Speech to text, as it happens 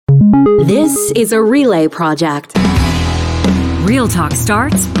This is a Relay project. Real Talk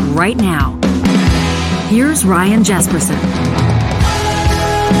starts right now. Here's Ryan Jesperson.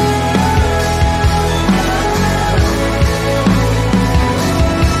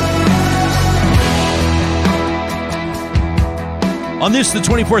 On this, the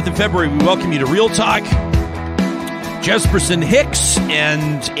 24th of February, we welcome you to Real Talk. Jesperson Hicks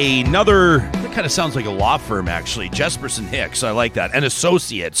and another, that kind of sounds like a law firm, actually. Jesperson Hicks, I like that, and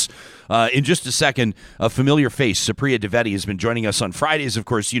Associates. In just a second, a familiar face, Supriya Dwivedi, has been joining us on Fridays. Of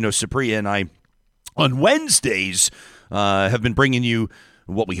course, you know Supriya and I, on Wednesdays, have been bringing you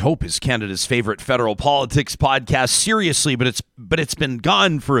what we hope is Canada's favorite federal politics podcast. Seriously, but it's been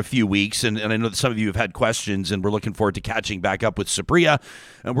gone for a few weeks, and I know that some of you have had questions, and we're looking forward to catching back up with Supriya.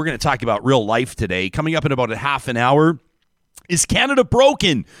 And we're going to talk about real life today. Coming up in about a half an hour, is Canada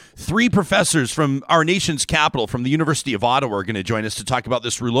broken? 3 professors from our nation's capital, from the University of Ottawa, are going to join us to talk about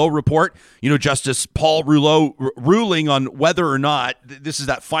this Rouleau report. You know, Justice Paul Rouleau ruling on whether or not, this is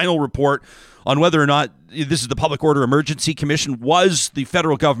that final report on whether or not this is the Public Order Emergency Commission. Was the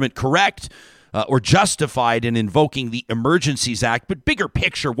federal government correct or justified in invoking the Emergencies Act? But bigger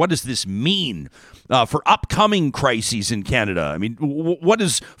picture, what does this mean for upcoming crises in Canada? I mean, what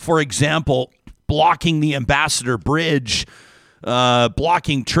is, for example, blocking the Ambassador Bridge,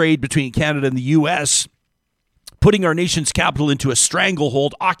 blocking trade between Canada and the U.S., putting our nation's capital into a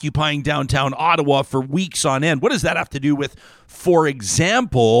stranglehold, occupying downtown Ottawa for weeks on end? What does that have to do with, for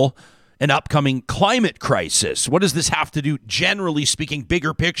example, an upcoming climate crisis? What does this have to do, generally speaking,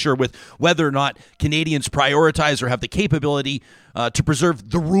 bigger picture, with whether or not Canadians prioritize or have the capability to preserve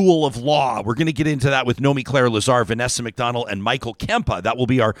the rule of law? We're going to get into that with Nomi Claire Lazar, Vanessa McDonald, and Michael Kempa. That will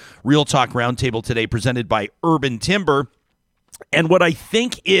be our Real Talk Roundtable today, presented by Urban Timber. And what I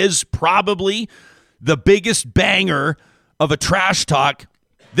think is probably the biggest banger of a trash talk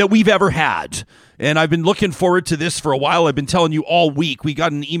that we've ever had. And I've been looking forward to this for a while. I've been telling you all week. We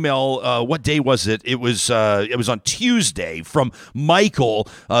got an email. What day was it? It was on Tuesday from Michael,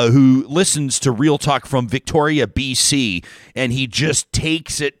 who listens to Real Talk from Victoria, BC, and he just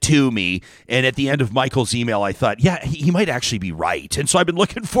takes it to me. And at the end of Michael's email, I thought, yeah, he might actually be right. And so I've been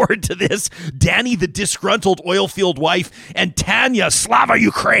looking forward to this. Danny, the disgruntled oil field wife, and Tanya, Slava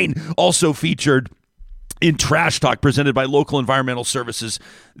Ukraine, also featured in Trash Talk, presented by Local Environmental Services.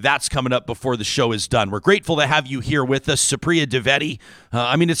 That's coming up before the show is done. We're grateful to have you here with us, Supriya Dwivedi.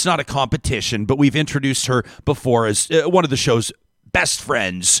 I mean, it's not a competition, but we've introduced her before as one of the show's best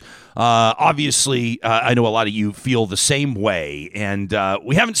friends. Obviously, I know a lot of you feel the same way, and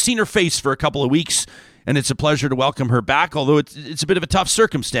we haven't seen her face for a couple of weeks, and it's a pleasure to welcome her back, although it's a bit of a tough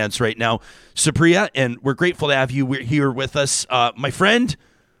circumstance right now, Supriya, and we're grateful to have you here with us. My friend,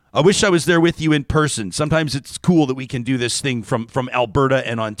 I wish I was there with you in person. Sometimes it's cool that we can do this thing from Alberta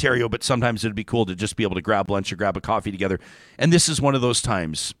and Ontario, but sometimes it'd be cool to just be able to grab lunch or grab a coffee together. And this is one of those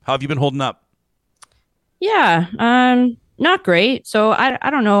times. How have you been holding up? Yeah, not great. So I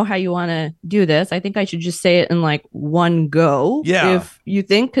don't know how you want to do this. I think I should just say it in like one go. Yeah. If you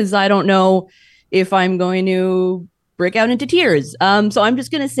think, because I don't know if I'm going to break out into tears. So I'm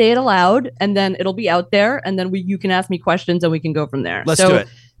just going to say it aloud, and then it'll be out there, and then you can ask me questions and we can go from there. Let's do it.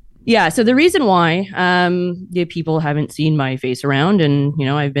 Yeah. So the reason why people haven't seen my face around, and, you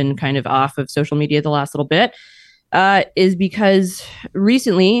know, I've been kind of off of social media the last little bit, is because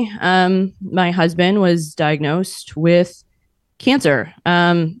recently my husband was diagnosed with cancer,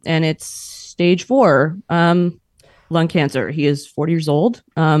 and it's stage 4 lung cancer. He is 40 years old.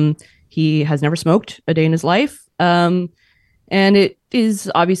 He has never smoked a day in his life. And it is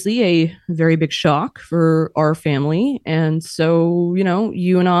obviously a very big shock for our family. And so, you know,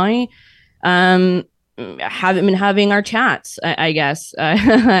 you and I haven't been having our chats, I guess,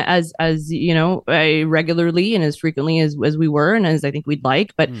 as you know, regularly and as frequently as we were and as I think we'd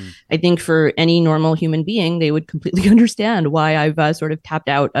like. But I think for any normal human being, they would completely understand why I've sort of tapped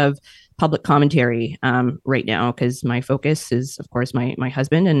out of public commentary right now, because my focus is, of course, my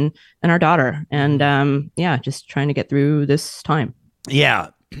husband and our daughter, and just trying to get through this time. Yeah.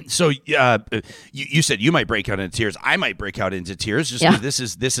 So you said you might break out into tears. I might break out into tears. Just Yeah. this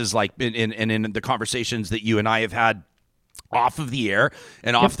is like in the conversations that you and I have had off of the air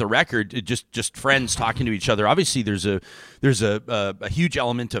and off the record, just friends talking to each other. Obviously, there's a huge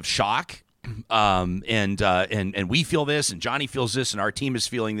element of shock. And we feel this, and Johnny feels this, and our team is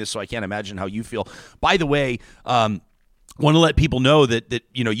feeling this, so I can't imagine how you feel. By the way, want to let people know that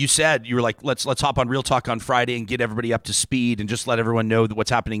you said you were like, let's hop on Real Talk on Friday and get everybody up to speed and just let everyone know that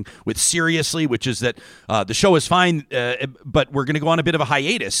what's happening with Seriously, which is that the show is fine, but we're going to go on a bit of a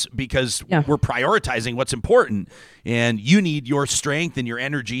hiatus because we're prioritizing what's important, and you need your strength and your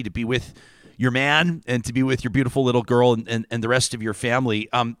energy to be with your man and to be with your beautiful little girl and the rest of your family.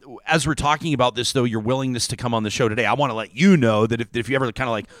 As we're talking about this, though, your willingness to come on the show today, I want to let you know that if you ever kind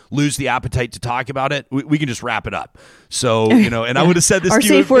of like lose the appetite to talk about it, we can just wrap it up. So, and I would have said this. Our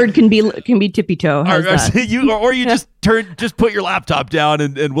safe word can be tippy toe. Just put your laptop down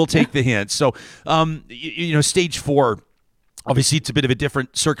and we'll take the hint. So, stage 4. Obviously, it's a bit of a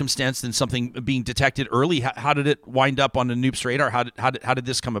different circumstance than something being detected early. How did it wind up on a Noop's radar? How did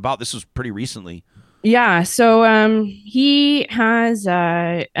this come about? This was pretty recently. Yeah, so he has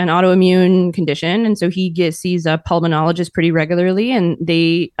an autoimmune condition, and so he sees a pulmonologist pretty regularly, and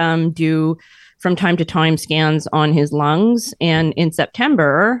they do from time to time scans on his lungs. And in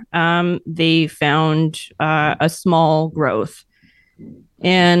September, they found a small growth,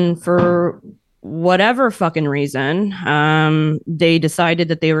 and for whatever fucking reason, they decided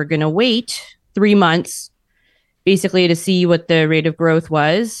that they were going to wait 3 months basically to see what the rate of growth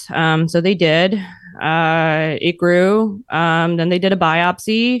was. So they did. It grew. Then they did a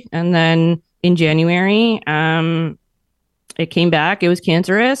biopsy. And then in January, it came back. It was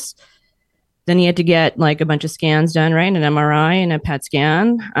cancerous. Then he had to get like a bunch of scans done, right? An MRI and a PET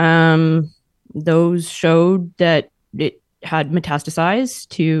scan. Those showed that it had metastasized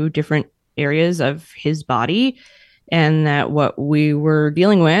to different areas of his body, and that what we were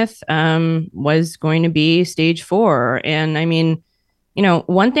dealing with was going to be stage 4. And I mean,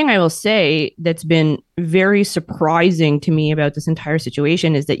 one thing I will say that's been very surprising to me about this entire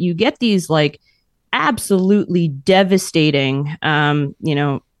situation is that you get these like absolutely devastating,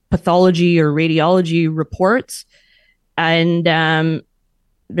 pathology or radiology reports, and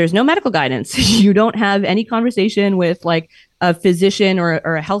there's no medical guidance. You don't have any conversation with like a physician or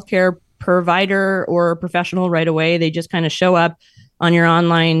a healthcare provider or professional right away. They just kind of show up on your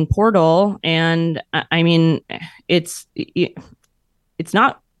online portal, and I mean, it's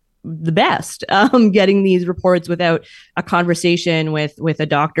not the best getting these reports without a conversation with a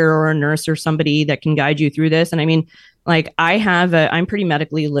doctor or a nurse or somebody that can guide you through this. And I mean, like I'm pretty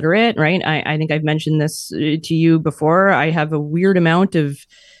medically literate, right? I think I've mentioned this to you before. I have a weird amount of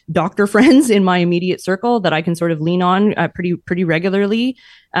doctor friends in my immediate circle that I can sort of lean on pretty regularly.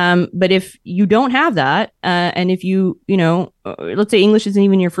 But if you don't have that, and if let's say English isn't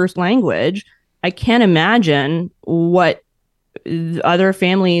even your first language, I can't imagine what other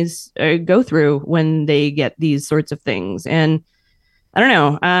families go through when they get these sorts of things. And I don't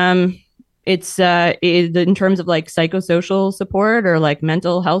know, it's in terms of like psychosocial support or like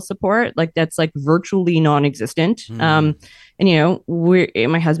mental health support, like that's like virtually non-existent. And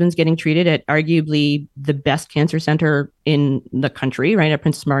my husband's getting treated at arguably the best cancer center in the country, right, at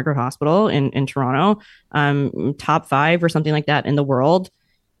Princess Margaret Hospital in Toronto, top 5 or something like that in the world.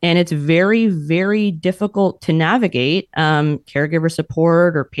 And it's very, very difficult to navigate caregiver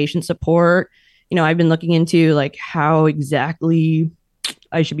support or patient support. I've been looking into like how exactly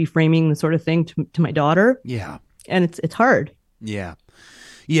I should be framing the sort of thing to my daughter. Yeah. And it's hard. Yeah.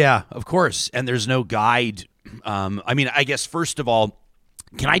 Yeah, of course. And there's no guide. I mean, I guess, first of all,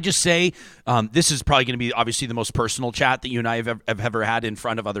 can I just say this is probably going to be obviously the most personal chat that you and I have ever had in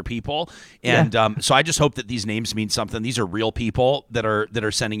front of other people. And so I just hope that these names mean something. These are real people that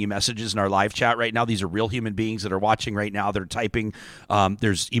are sending you messages in our live chat right now. These are real human beings that are watching right now. They're typing.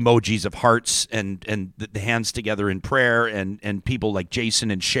 There's emojis of hearts and the hands together in prayer, and people like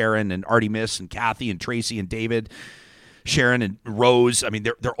Jason and Sharon and Artemis and Kathy and Tracy and David, Sharon and Rose. I mean,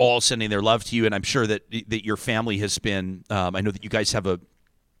 they're all sending their love to you, and I'm sure that your family has been. I know that you guys have a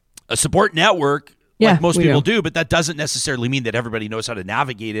support network, like most people do, but that doesn't necessarily mean that everybody knows how to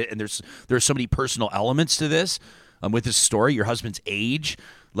navigate it. And there's so many personal elements to this. With this story, your husband's age,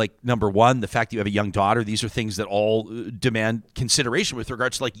 like number one, the fact that you have a young daughter, these are things that all demand consideration with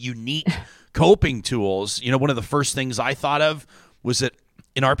regards to like unique coping tools. One of the first things I thought of was that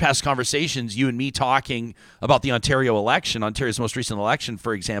in our past conversations, you and me talking about the Ontario's most recent election,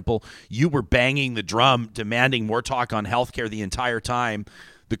 for example, you were banging the drum, demanding more talk on healthcare the entire time.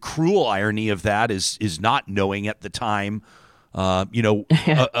 The cruel irony of that is not knowing at the time,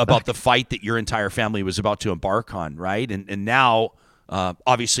 about the fight that your entire family was about to embark on, right? And now,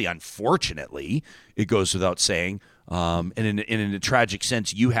 obviously, unfortunately, it goes without saying, and in a tragic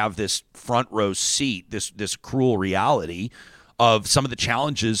sense, you have this front row seat, this cruel reality of some of the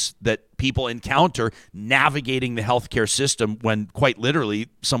challenges that people encounter navigating the healthcare system when quite literally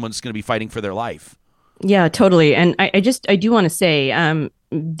someone's going to be fighting for their life. Yeah, totally. And I do want to say,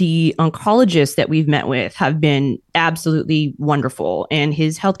 the oncologists that we've met with have been absolutely wonderful. And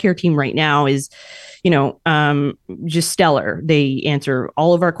his healthcare team right now is, just stellar. They answer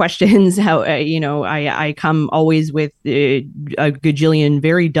all of our questions. I come always with a gajillion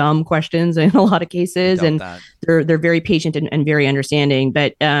very dumb questions in a lot of cases, and they're very patient and very understanding.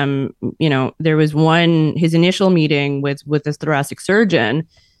 But there was his initial meeting with this thoracic surgeon.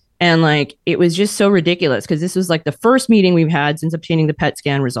 And like, it was just so ridiculous because this was like the first meeting we've had since obtaining the PET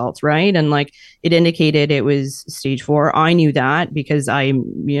scan results, right? And like, it indicated it was stage 4. I knew that because I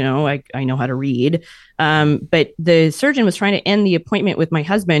know how to read. But the surgeon was trying to end the appointment with my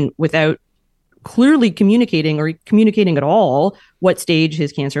husband without clearly communicating at all what stage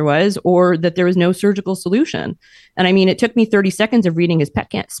his cancer was, or that there was no surgical solution. And I mean, it took me 30 seconds of reading his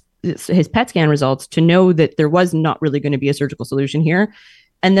PET scan results to know that there was not really going to be a surgical solution here.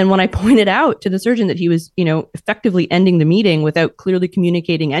 And then when I pointed out to the surgeon that he was, effectively ending the meeting without clearly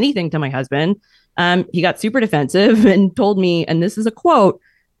communicating anything to my husband, he got super defensive and told me, and this is a quote,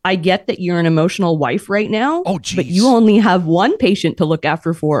 "I get that you're an emotional wife right now, but you only have one patient to look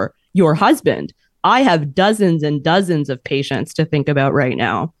after for your husband. I have dozens and dozens of patients to think about right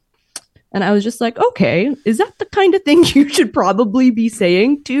now." And I was just like, okay, is that the kind of thing you should probably be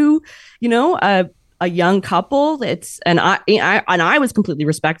saying to, a young couple? I was completely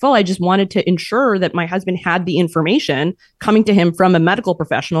respectful. I just wanted to ensure that my husband had the information coming to him from a medical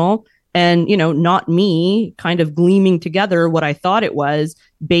professional, and, not me kind of gleaming together what I thought it was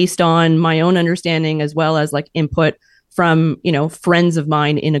based on my own understanding, as well as like input from, friends of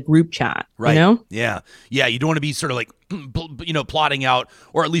mine in a group chat, right? Yeah. You don't want to be sort of like, plotting out,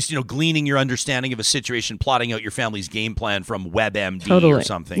 or at least, gleaning your understanding of a situation, plotting out your family's game plan from WebMD or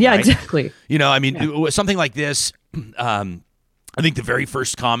something. Yeah, right? exactly. Something like this. I think the very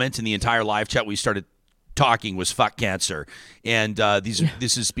first comment in the entire live chat we started talking was "fuck cancer," and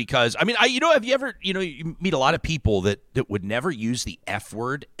this is because have you ever you meet a lot of people that would never use the F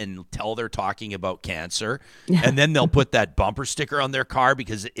word until they're talking about cancer, and then they'll put that bumper sticker on their car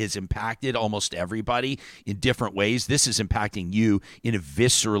because it has impacted almost everybody in different ways. This is impacting you in a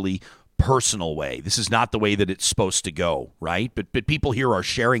viscerally personal way. This is not the way that it's supposed to go, right? But people here are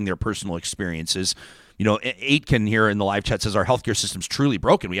sharing their personal experiences. Aitken here in the live chat says our healthcare system's truly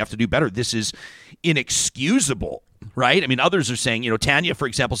broken. We have to do better. This is inexcusable, right? I mean, others are saying, Tanya, for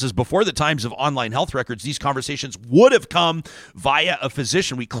example, says before the times of online health records, these conversations would have come via a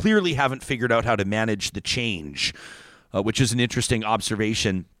physician. We clearly haven't figured out how to manage the change, which is an interesting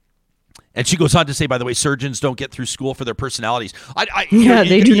observation. And she goes on to say, by the way, surgeons don't get through school for their personalities.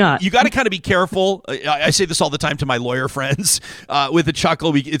 They do not. You got to kind of be careful. I say this all the time to my lawyer friends with a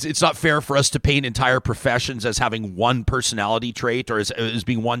chuckle. It's not fair for us to paint entire professions as having one personality trait or as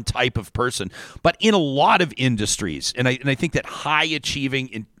being one type of person. But in a lot of industries, and I think that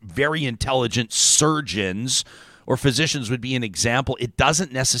high-achieving and very intelligent surgeons or physicians would be an example. It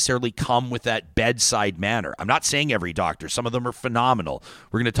doesn't necessarily come with that bedside manner. I'm not saying every doctor. Some of them are phenomenal.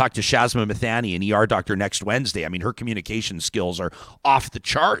 We're going to talk to Shazma Mithani, an ER doctor, next Wednesday. I mean, her communication skills are off the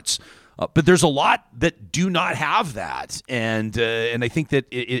charts. But there's a lot that do not have that, and I think that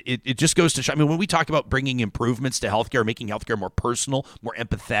it just goes to show. I mean, when we talk about bringing improvements to healthcare, making healthcare more personal, more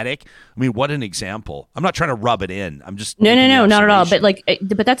empathetic. I mean, what an example! I'm not trying to rub it in. I'm just no, not at all.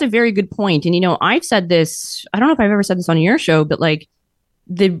 But that's a very good point. And I've said this. I don't know if I've ever said this on your show, but like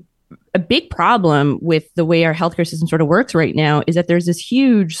a big problem with the way our healthcare system sort of works right now is that there's this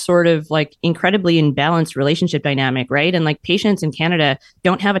huge sort of like incredibly imbalanced relationship dynamic, right? And like patients in Canada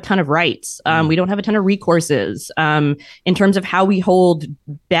don't have a ton of rights. We don't have a ton of recourses in terms of how we hold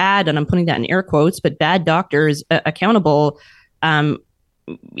bad, and I'm putting that in air quotes, but bad doctors accountable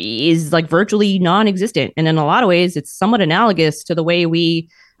is like virtually non-existent. And in a lot of ways, it's somewhat analogous to the way we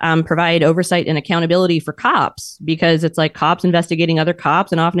provide oversight and accountability for cops, because it's like cops investigating other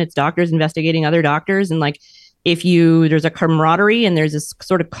cops, and often it's doctors investigating other doctors. And like, there's a camaraderie and there's this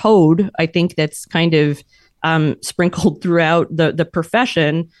sort of code, I think, that's kind of sprinkled throughout the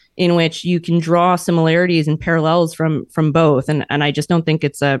profession, in which you can draw similarities and parallels from both. And I just don't think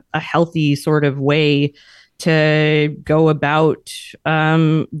it's a healthy sort of way to go about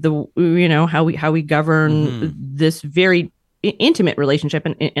how we govern this very intimate relationship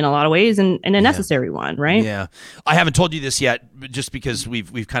in a lot of ways, and a necessary one, right? Yeah. I haven't told you this yet, just because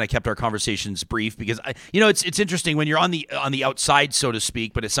we've kind of kept our conversations brief, because it's interesting when you're on the outside, so to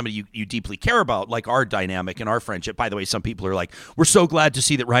speak, but it's somebody you deeply care about, like our dynamic and our friendship. By the way, some people are like, we're so glad to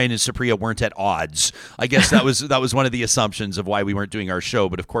see that Ryan and Supriya weren't at odds. I guess that was one of the assumptions of why we weren't doing our show,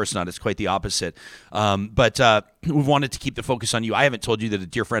 but of course not. It's quite the opposite. But we've wanted to keep the focus on you. I haven't told you that a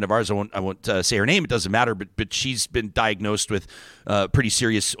dear friend of ours, I won't say her name, it doesn't matter, but she's been diagnosed with pretty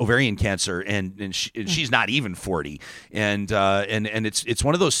serious ovarian cancer, and she's not even 40. And it's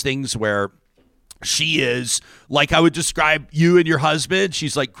one of those things where she is, like I would describe you and your husband.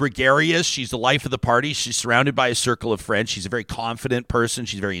 She's like gregarious. She's the life of the party. She's surrounded by a circle of friends. She's a very confident person.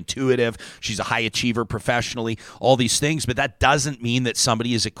 She's very intuitive. She's a high achiever professionally, all these things. But that doesn't mean that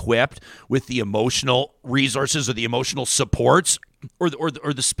somebody is equipped with the emotional resources or the emotional supports or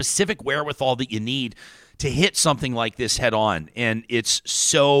the specific wherewithal that you need to hit something like this head on. And it's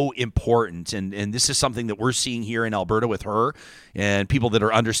so important. And this is something that we're seeing here in Alberta with her and people that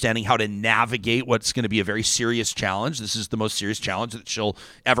are understanding how to navigate what's going to be a very serious challenge. This is the most serious challenge that she'll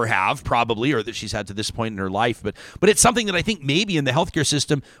ever have, probably, or that she's had to this point in her life. But it's something that I think maybe in the healthcare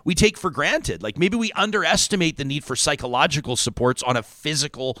system we take for granted. Like maybe we underestimate the need for psychological supports on a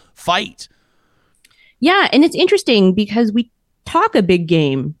physical fight. Yeah, and it's interesting because we talk a big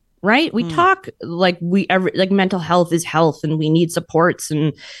game, right? We talk like mental health is health and we need supports.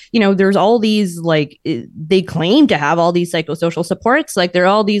 And, there's all these, like, they claim to have all these psychosocial supports. Like there are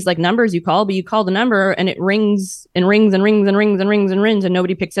all these like numbers you call, but you call the number and it rings and rings and rings and rings and rings and rings and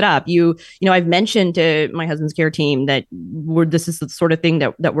nobody picks it up. I've mentioned to my husband's care team that this is the sort of thing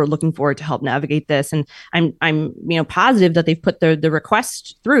that we're looking for to help navigate this. And I'm positive that they've put the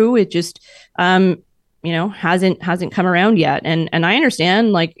request through. It just, hasn't come around yet. And I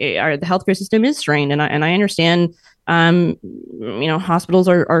understand the healthcare system is strained, and I understand, hospitals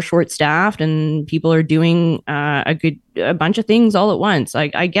are short staffed and people are doing a bunch of things all at once.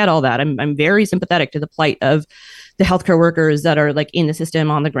 I get all that. I'm very sympathetic to the plight of the healthcare workers that are like in the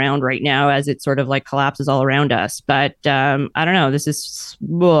system on the ground right now as it sort of like collapses all around us. But I don't know. This is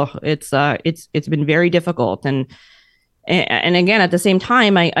it's been very difficult. And again, at the same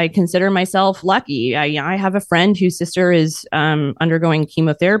time, I consider myself lucky. I have a friend whose sister is undergoing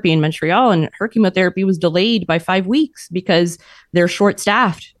chemotherapy in Montreal, and her chemotherapy was delayed by 5 weeks because they're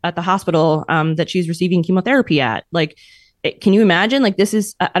short-staffed at the hospital that she's receiving chemotherapy at. Like, can you imagine? Like, this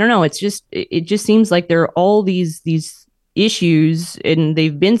is, I don't know. It just seems like there are all these issues, and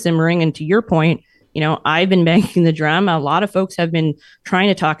they've been simmering. And to your point, I've been banging the drum. A lot of folks have been trying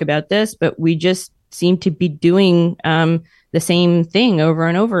to talk about this, but we just seem to be doing the same thing over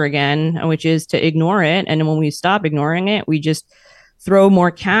and over again, which is to ignore it. And when we stop ignoring it, we just throw more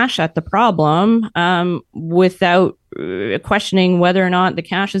cash at the problem without questioning whether or not the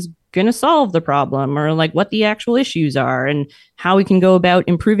cash is going to solve the problem, or like what the actual issues are and how we can go about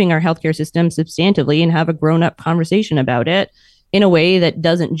improving our healthcare system substantively and have a grown-up conversation about it in a way that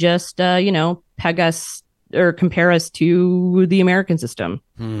doesn't just, peg us or compare us to the American system.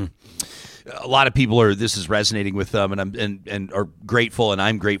 A lot of people this is resonating with them, and are grateful, and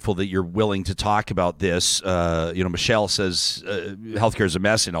I'm grateful that you're willing to talk about this. Michelle says healthcare is a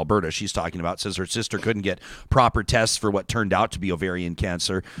mess in Alberta. She's talking about, says her sister couldn't get proper tests for what turned out to be ovarian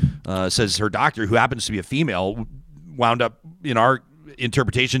cancer. Says her doctor, who happens to be a female, wound up, in our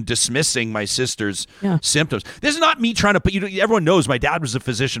interpretation, dismissing my sister's symptoms. This is not me trying to put everyone knows my dad was a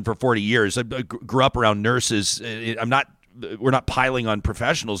physician for 40 years. I grew up around nurses. We're not piling on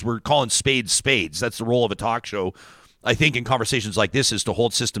professionals. We're calling spades spades. That's the role of a talk show, I think, in conversations like this, is to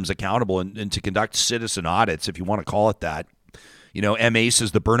hold systems accountable and to conduct citizen audits, if you want to call it that. MA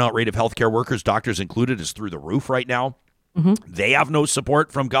says the burnout rate of healthcare workers, doctors included, is through the roof right now. Mm-hmm. They have no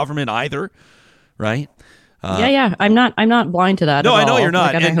support from government either, right? Yeah. I'm not blind to that. No, I know all. you're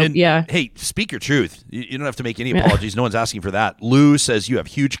not. Like, Hey, speak your truth. You don't have to make any apologies. No one's asking for that. Lou says you have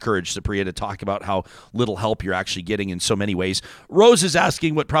huge courage, Supriya, to talk about how little help you're actually getting in so many ways. Rose is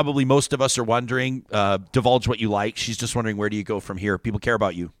asking what probably most of us are wondering. Divulge what you like. She's just wondering, where do you go from here? People care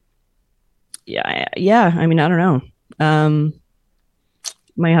about you. Yeah. I mean, I don't know.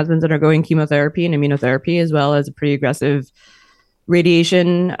 My husband's undergoing chemotherapy and immunotherapy, as well as a pretty aggressive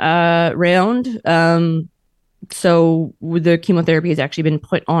radiation round. So the chemotherapy has actually been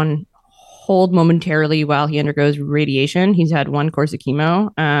put on hold momentarily while he undergoes radiation. He's had one course of chemo.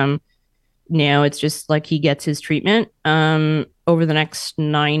 Now it's just like he gets his treatment over the next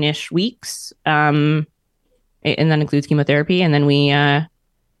 9-ish weeks. And that includes chemotherapy. And then we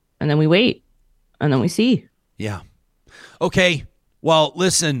wait, and then we see. Yeah. Okay. Well,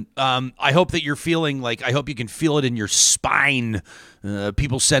 listen, I hope that you're feeling I hope you can feel it in your spine.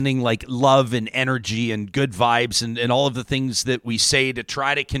 People sending love and energy and good vibes and all of the things that we say to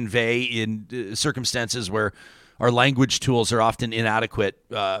try to convey in circumstances where our language tools are often inadequate,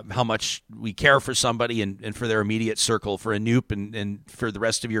 how much we care for somebody and for their immediate circle, for Anoop and for the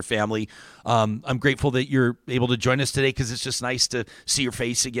rest of your family. I'm grateful that you're able to join us today because it's just nice to see your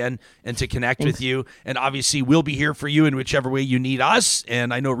face again and to connect with you. And obviously, we'll be here for you in whichever way you need us.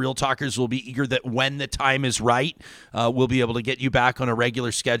 And I know Real Talkers will be eager that when the time is right, we'll be able to get you back on a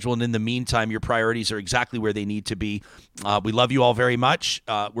regular schedule. And in the meantime, your priorities are exactly where they need to be. We love you all very much.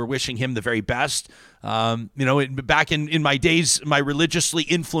 We're wishing him the very best. Back in my days, my religiously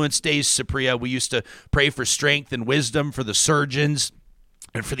influenced days, Supriya, we used to pray for strength and wisdom for the surgeons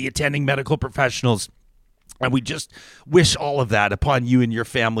and for the attending medical professionals. And we just wish all of that upon you and your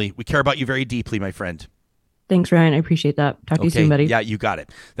family. We care about you very deeply, my friend. Thanks, Ryan. I appreciate that. Talk to you soon, buddy. Yeah, you got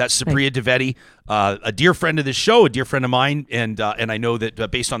it. That's Supriya Dwivedi, a dear friend of the show, a dear friend of mine. And I know that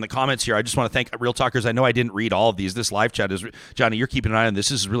based on the comments here, I just want to thank Real Talkers. I know I didn't read all of these. This live chat is, Johnny, you're keeping an eye on this.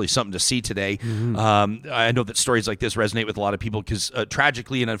 This is really something to see today. Mm-hmm. I know that stories like this resonate with a lot of people because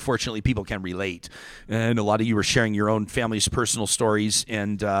tragically and unfortunately, people can relate. And a lot of you are sharing your own family's personal stories.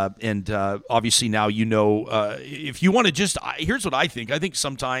 And obviously now, if you want to just, here's what I think. I think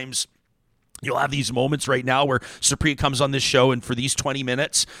sometimes you'll have these moments right now where Supriya comes on this show, and for these 20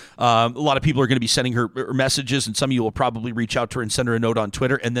 minutes, a lot of people are going to be sending her messages, and some of you will probably reach out to her and send her a note on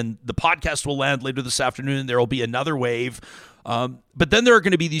Twitter, and then the podcast will land later this afternoon, and there will be another wave. But then there are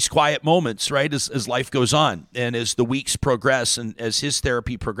going to be these quiet moments, right, as life goes on, and as the weeks progress, and as his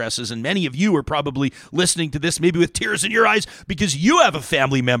therapy progresses, and many of you are probably listening to this maybe with tears in your eyes because you have a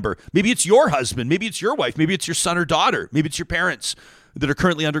family member. Maybe it's your husband, maybe it's your wife, maybe it's your son or daughter, maybe it's your parents that are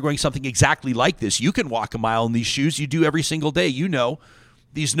currently undergoing something exactly like this. You can walk a mile in these shoes. You do every single day. You know,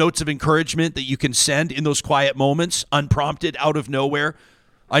 these notes of encouragement that you can send in those quiet moments, unprompted, out of nowhere,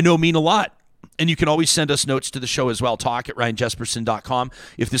 I know mean a lot. And you can always send us notes to the show as well. talk@ryanjesperson.com.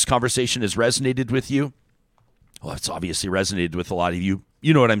 If this conversation has resonated with you, well, it's obviously resonated with a lot of you.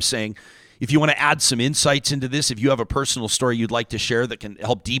 You know what I'm saying. If you want to add some insights into this, if you have a personal story you'd like to share that can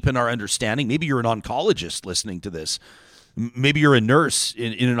help deepen our understanding, maybe you're an oncologist listening to this. Maybe you're a nurse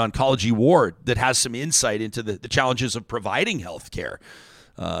in an oncology ward that has some insight into the challenges of providing health care.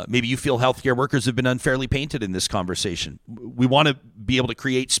 Maybe you feel healthcare workers have been unfairly painted in this conversation. We want to be able to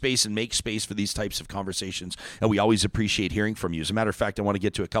create space and make space for these types of conversations, and we always appreciate hearing from you. As a matter of fact, I want to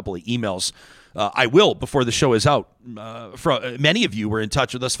get to a couple of emails. I will before the show is out. Many of you were in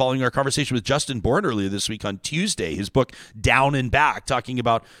touch with us following our conversation with Justin Bourne earlier this week on Tuesday. His book, Down and Back, talking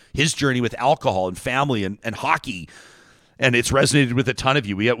about his journey with alcohol and family and hockey. And it's resonated with a ton of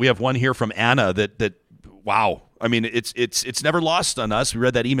you. We have one here from Anna that wow. I mean, it's never lost on us. We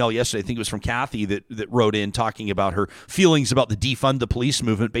read that email yesterday. I think it was from Kathy that wrote in talking about her feelings about the defund the police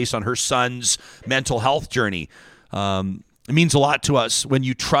movement based on her son's mental health journey. It means a lot to us when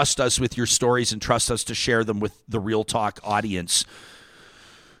you trust us with your stories and trust us to share them with the Real Talk audience.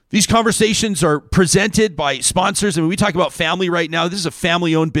 These conversations are presented by sponsors. I mean, we talk about family right now. This is a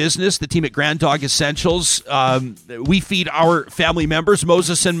family-owned business, the team at Grand Dog Essentials. We feed our family members,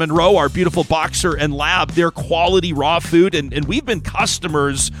 Moses and Monroe, our beautiful boxer and lab, their quality raw food. And we've been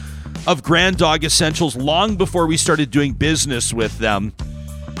customers of Grand Dog Essentials long before we started doing business with them.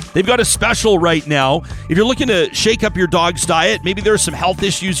 They've got a special right now. If you're looking to shake up your dog's diet, maybe there are some health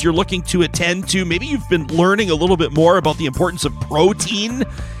issues you're looking to attend to. Maybe you've been learning a little bit more about the importance of protein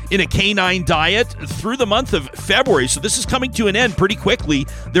in a canine diet through the month of February. So this is coming to an end pretty quickly.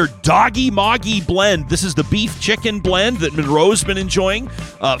 Their Doggy Moggy blend. This is the beef chicken blend that Monroe's been enjoying.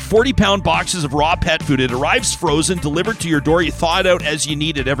 40-pound boxes of raw pet food. It arrives frozen, delivered to your door. You thaw it out as you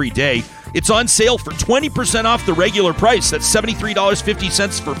need it every day. It's on sale for 20% off the regular price. That's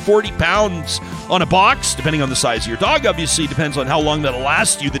 $73.50 for 40 pounds on a box, depending on the size of your dog. Obviously, depends on how long that'll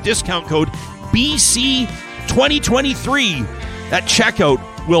last you. The discount code BC2023 at checkout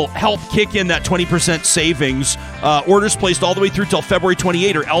will help kick in that 20% savings. Orders placed all the way through till February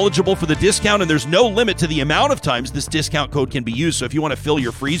 28 are eligible for the discount, and there's no limit to the amount of times this discount code can be used. So if you want to fill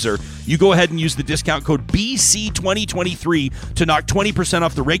your freezer, you go ahead and use the discount code BC2023 to knock 20%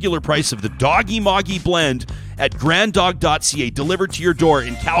 off the regular price of the Doggy Moggy blend at granddog.ca, delivered to your door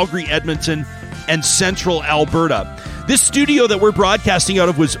in Calgary, Edmonton, and Central Alberta. This studio that we're broadcasting out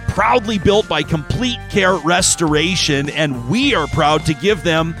of was proudly built by Complete Care Restoration, and we are proud to give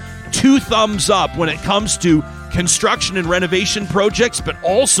them 2 thumbs up when it comes to construction and renovation projects, but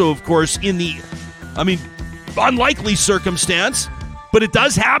also, of course, in the, unlikely circumstance, but it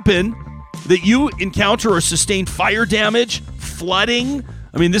does happen that you encounter or sustain fire damage, flooding.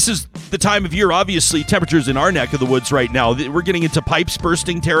 This is the time of year, obviously, temperatures in our neck of the woods right now. We're getting into pipes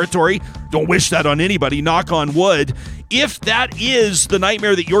bursting territory. Don't wish that on anybody, knock on wood. If that is the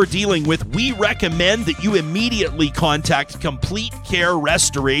nightmare that you're dealing with, we recommend that you immediately contact Complete Care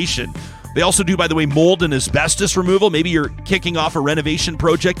Restoration. They also do, by the way, mold and asbestos removal. Maybe you're kicking off a renovation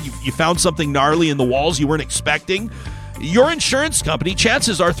project. You found something gnarly in the walls you weren't expecting. Your insurance company,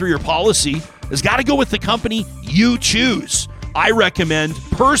 chances are through your policy, has got to go with the company you choose. I recommend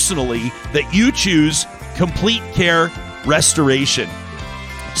personally that you choose Complete Care Restoration.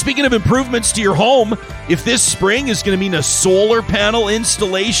 Speaking of improvements to your home, if this spring is going to mean a solar panel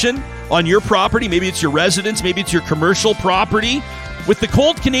installation on your property, maybe it's your residence, maybe it's your commercial property, with the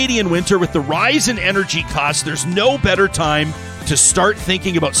cold Canadian winter, with the rise in energy costs, there's no better time to start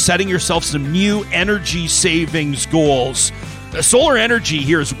thinking about setting yourself some new energy savings goals. Solar energy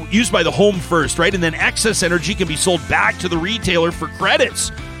here is used by the home first, right? And then excess energy can be sold back to the retailer for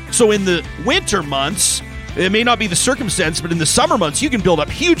credits. So in the winter months, it may not be the circumstance, but in the summer months, you can build up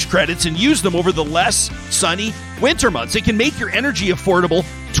huge credits and use them over the less sunny winter months. It can make your energy affordable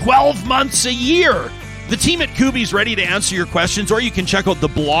 12 months a year. The team at Kuby is ready to answer your questions, or you can check out the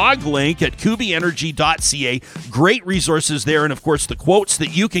blog link at kubyenergy.ca. Great resources there, and of course, the quotes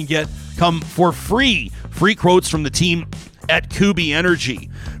that you can get come for free. Free quotes from the team at Kuby Energy.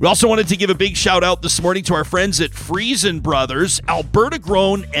 We also wanted to give a big shout out this morning to our friends at Friesen Brothers, Alberta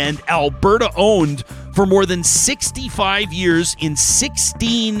grown and Alberta owned for more than 65 years in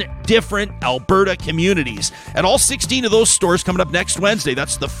 16 different Alberta communities. And all 16 of those stores coming up next Wednesday.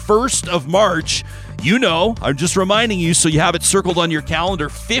 That's the 1st of March. You know, I'm just reminding you so you have it circled on your calendar,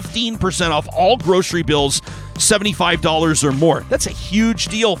 15% off all grocery bills, $75 or more. That's a huge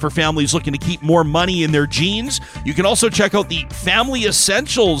deal for families looking to keep more money in their jeans. You can also check out the Family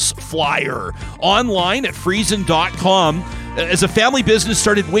Essentials flyer online at Friesen.com. As a family business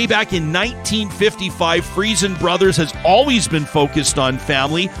started way back in 1955, Friesen Brothers has always been focused on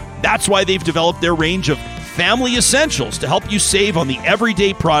family. That's why they've developed their range of family essentials to help you save on the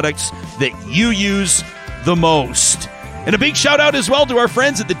everyday products that you use the most. And a big shout out as well to our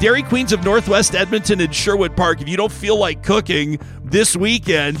friends at the Dairy Queens of Northwest Edmonton and Sherwood Park. If you don't feel like cooking this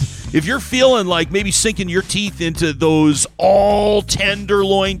weekend, if you're feeling like maybe sinking your teeth into those all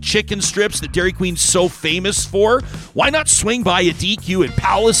tenderloin chicken strips that Dairy Queen's so famous for, why not swing by a DQ in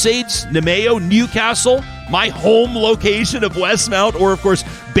Palisades, Nemeo, Newcastle, my home location of Westmount, or of course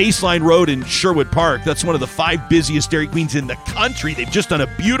Baseline Road in Sherwood Park. That's one of the 5 busiest Dairy Queens in the country. They've just done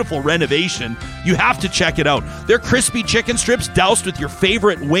a beautiful renovation. You have to check it out. Their crispy chicken strips doused with your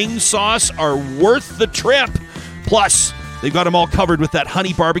favorite wing sauce are worth the trip. Plus, they've got them all covered with that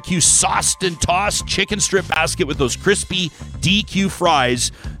honey barbecue sauced and tossed chicken strip basket with those crispy DQ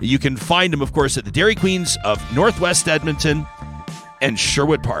fries. You can find them, of course, at the Dairy Queens of Northwest Edmonton and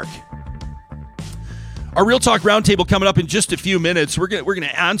Sherwood Park. Our Real Talk Roundtable coming up in just a few minutes. We're going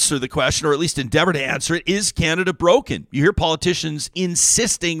to answer the question, or at least endeavor to answer it. Is Canada broken? You hear politicians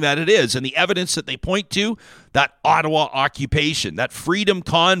insisting that it is, and the evidence that they point to, that Ottawa occupation, that freedom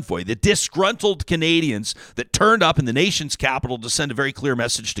convoy, the disgruntled Canadians that turned up in the nation's capital to send a very clear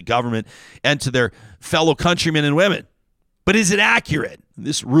message to government and to their fellow countrymen and women. But is it accurate?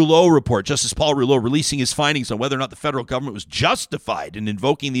 This Rouleau report, Justice Paul Rouleau releasing his findings on whether or not the federal government was justified in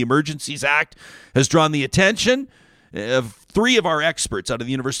invoking the Emergencies Act, has drawn the attention of 3 of our experts out of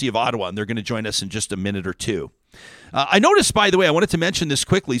the University of Ottawa, and they're going to join us in just a minute or two. I noticed, by the way, I wanted to mention this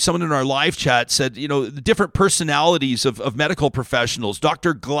quickly. Someone in our live chat said, you know, the different personalities of medical professionals.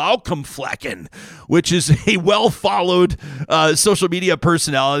 Dr. Glaucomflecken, which is a well-followed social media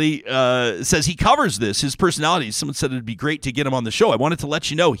personality, says he covers this, his personality. Someone said it'd be great to get him on the show. I wanted to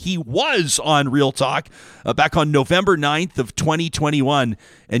let you know he was on Real Talk back on November 9th of 2021,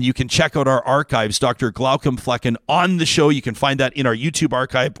 and you can check out our archives, Dr. Glaucomflecken on the show. You can find that in our YouTube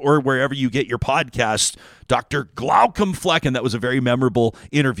archive or wherever you get your podcast. Dr. Glaucomflecken, that was a very memorable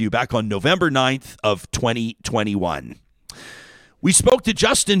interview back on November 9th of 2021. We spoke to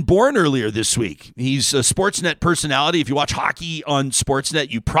Justin Bourne earlier this week. He's a Sportsnet personality. If you watch hockey on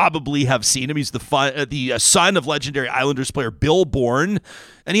Sportsnet, you probably have seen him. He's the son of legendary Islanders player Bill Bourne,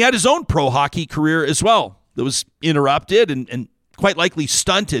 and he had his own pro hockey career as well that was interrupted and quite likely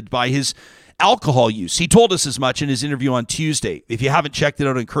stunted by his alcohol use. He told us as much in his interview on Tuesday. If you haven't checked it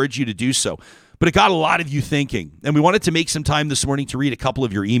out, I encourage you to do so. But it got a lot of you thinking, and we wanted to make some time this morning to read a couple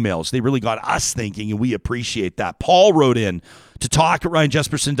of your emails. They really got us thinking, and we appreciate that. Paul wrote in to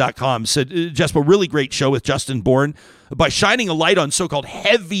talk@ryanjesperson.com, said, Jesper, really great show with Justin Bourne. By shining a light on so-called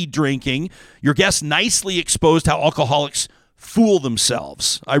heavy drinking, your guest nicely exposed how alcoholics fool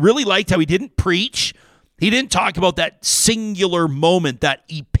themselves. I really liked how he didn't preach. He didn't talk about that singular moment, that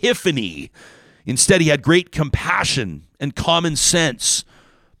epiphany. Instead, he had great compassion and common sense.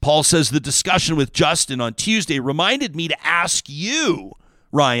 Paul says the discussion with Justin on Tuesday reminded me to ask you,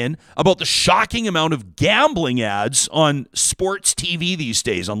 Ryan, about the shocking amount of gambling ads on sports TV these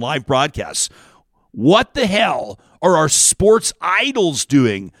days, on live broadcasts. What the hell are our sports idols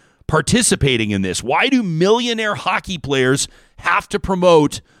doing participating in this? Why do millionaire hockey players have to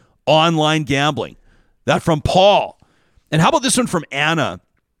promote online gambling? That from Paul. And how about this one from Anna?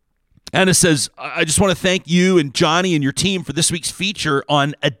 Anna says, I just want to thank you and Johnny and your team for this week's feature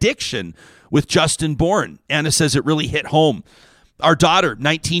on addiction with Justin Bourne. Anna says it really hit home. Our daughter,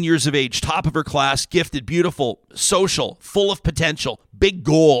 19 years of age, top of her class, gifted, beautiful, social, full of potential, big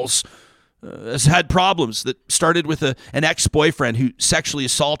goals, has had problems that started with an ex-boyfriend who sexually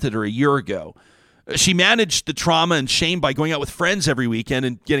assaulted her a year ago. She managed the trauma and shame by going out with friends every weekend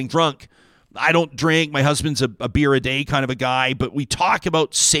and getting drunk. I don't drink. My husband's a beer a day kind of a guy, but we talk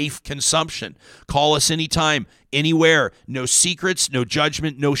about safe consumption. Call us anytime, anywhere. No secrets, no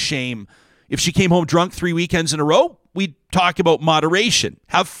judgment, no shame. If she came home drunk 3 weekends in a row, we'd talk about moderation.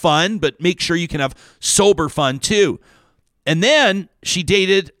 Have fun, but make sure you can have sober fun too. And then she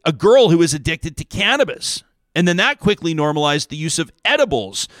dated a girl who was addicted to cannabis. And then that quickly normalized the use of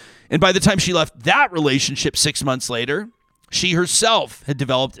edibles. And by the time she left that relationship 6 months later, she herself had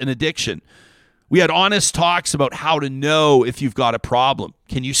developed an addiction. We had honest talks about how to know if you've got a problem.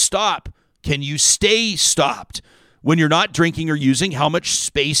 Can you stop? Can you stay stopped? When you're not drinking or using, how much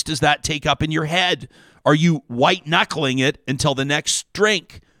space does that take up in your head? Are you white-knuckling it until the next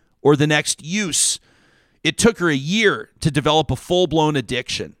drink or the next use? It took her a year to develop a full-blown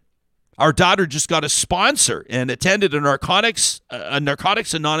addiction. Our daughter just got a sponsor and attended a Narcotics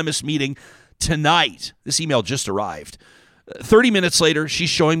Anonymous meeting tonight. This email just arrived. 30 minutes later, she's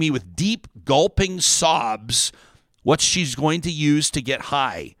showing me with deep, gulping sobs what she's going to use to get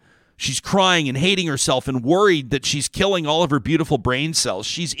high. She's crying and hating herself and worried that she's killing all of her beautiful brain cells.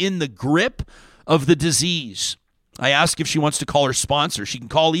 She's in the grip of the disease. I ask if she wants to call her sponsor. She can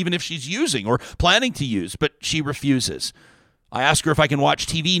call even if she's using or planning to use, but she refuses. I ask her if I can watch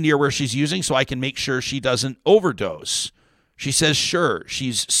TV near where she's using so I can make sure she doesn't overdose. She says sure.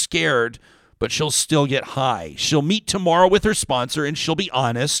 She's scared, but she'll still get high. She'll meet tomorrow with her sponsor and she'll be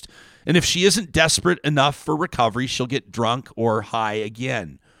honest. And if she isn't desperate enough for recovery, she'll get drunk or high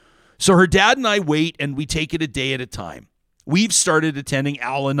again. So her dad and I wait and we take it a day at a time. We've started attending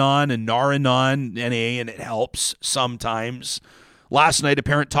Al-Anon and Nar-Anon, NA, and it helps sometimes. Last night, a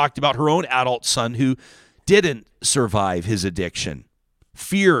parent talked about her own adult son who didn't survive his addiction.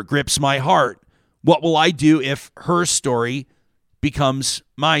 Fear grips my heart. What will I do if her story becomes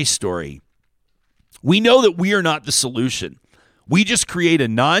my story? We know that we are not the solution. We just create a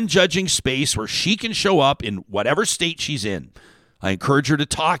non-judging space where she can show up in whatever state she's in. I encourage her to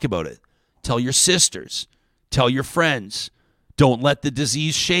talk about it. Tell your sisters. Tell your friends. Don't let the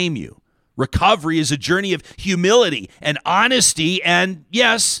disease shame you. Recovery is a journey of humility and honesty and,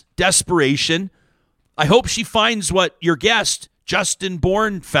 yes, desperation. I hope she finds what your guest, Justin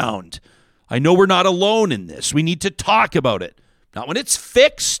Bourne, found. I know we're not alone in this. We need to talk about it. Not when it's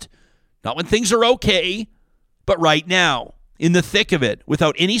fixed, not when things are okay, but right now, in the thick of it,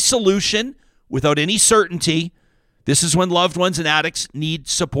 without any solution, without any certainty. This is when loved ones and addicts need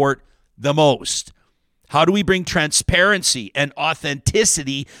support the most. How do we bring transparency and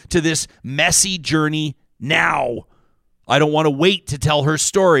authenticity to this messy journey now? I don't want to wait to tell her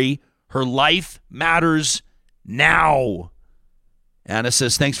story. Her life matters now. Anna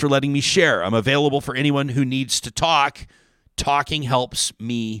says, thanks for letting me share. I'm available for anyone who needs to talk. Talking helps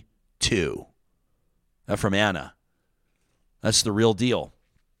me too. That from Anna. That's the real deal.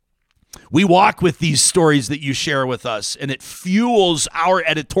 We walk with these stories that you share with us, and it fuels our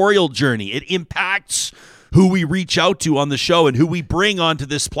editorial journey. It impacts who we reach out to on the show and who we bring onto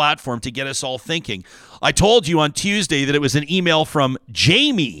this platform to get us all thinking. I told you on Tuesday that it was an email from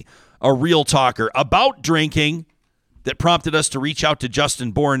Jamie, a real talker, about drinking that prompted us to reach out to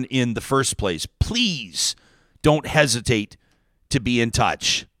Justin Bourne in the first place. Please don't hesitate to be in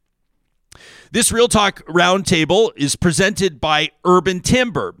touch. This Real Talk Roundtable is presented by Urban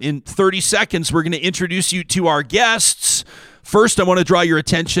Timber. In 30 seconds, we're going to introduce you to our guests. First, I want to draw your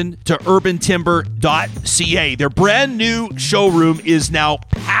attention to urbantimber.ca. Their brand new showroom is now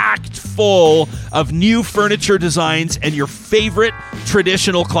packed full of new furniture designs and your favorite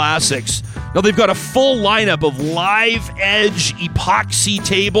traditional classics. Now, they've got a full lineup of live edge epoxy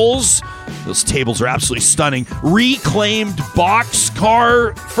tables, Those tables are absolutely stunning. Reclaimed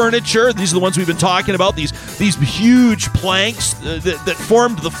boxcar furniture. These are the ones we've been talking about. These huge planks that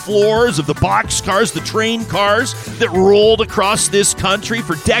formed the floors of the boxcars, the train cars that rolled across this country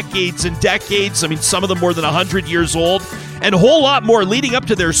for decades and decades. I mean, some of them more than 100 years old. And a whole lot more leading up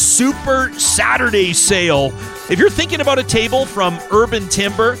to their Super Saturday sale. If you're thinking about a table from Urban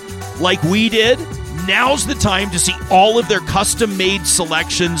Timber like we did, now's the time to see all of their custom-made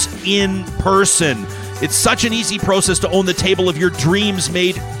selections in person. It's such an easy process to own the table of your dreams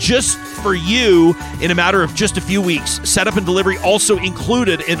made just for you in a matter of just a few weeks. Setup and delivery also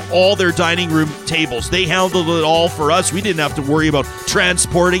included in all their dining room tables. They handled it all for us. We didn't have to worry about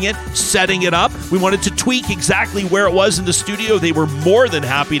transporting it, setting it up. We wanted to tweak exactly where it was in the studio. They were more than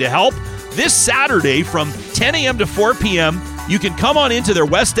happy to help. This Saturday from 10 a.m. to 4 p.m., you can come on into their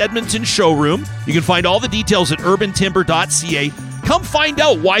West Edmonton showroom. You can find all the details at urbantimber.ca. Come find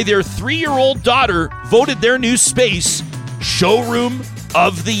out why their 3-year-old daughter voted their new space Showroom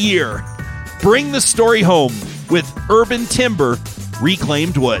of the Year. Bring the story home with Urban Timber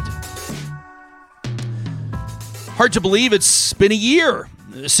Reclaimed Wood. Hard to believe it's been a year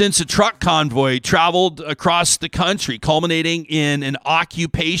since a truck convoy traveled across the country, culminating in an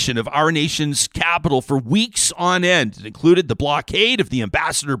occupation of our nation's capital for weeks on end. It included the blockade of the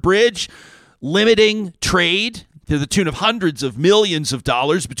Ambassador Bridge, limiting trade to the tune of hundreds of millions of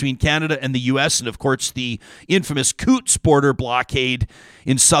dollars between Canada and the U.S., and of course the infamous Coots border blockade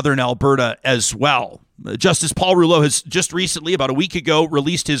in southern Alberta as well. Justice Paul Rouleau has just recently, about a week ago,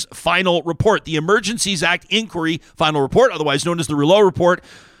 released his final report, the Emergencies Act Inquiry Final Report, otherwise known as the Rouleau Report.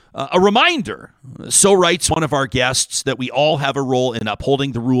 A reminder, so writes one of our guests, that we all have a role in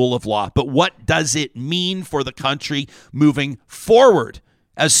upholding the rule of law. But what does it mean for the country moving forward?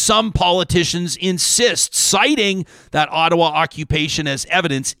 As some politicians insist, citing that Ottawa occupation as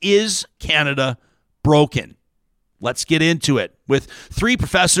evidence, is Canada broken? Let's get into it with 3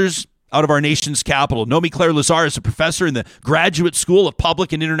 professors out of our nation's capital. Nomi Claire Lazar is a professor in the Graduate School of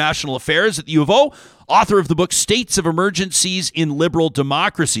Public and International Affairs at the U of O, author of the book States of Emergencies in Liberal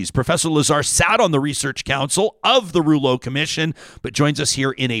Democracies. Professor Lazar sat on the Research Council of the Rouleau Commission, but joins us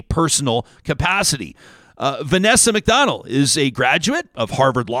here in a personal capacity. Vanessa McDonald is a graduate of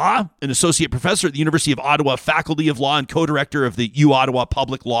Harvard Law, an associate professor at the University of Ottawa Faculty of Law, and co-director of the U Ottawa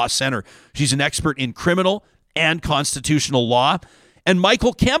Public Law Center. She's an expert in criminal and constitutional law. And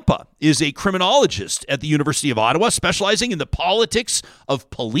Michael Kempa is a criminologist at the University of Ottawa, specializing in the politics of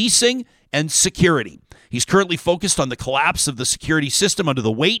policing and security. He's currently focused on the collapse of the security system under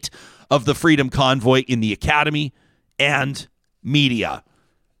the weight of the Freedom Convoy in the academy and media.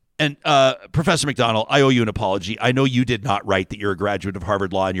 And Professor McDonald, I owe you an apology. I know you did not write that you're a graduate of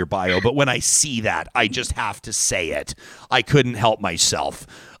Harvard Law in your bio, but when I see that, I just have to say it. I couldn't help myself.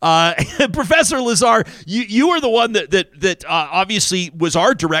 Professor Lazar, you are the one that obviously was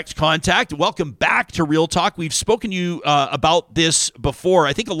our direct contact. Welcome back to Real Talk. We've spoken to you about this before.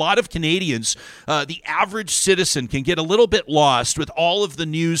 I think a lot of Canadians, the average citizen, can get a little bit lost with all of the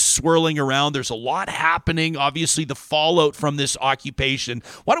news swirling around. There's a lot happening. Obviously, the fallout from this occupation.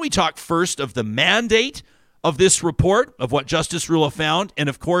 Why don't we talk first of the mandate of this report, of what Justice Rouleau found, and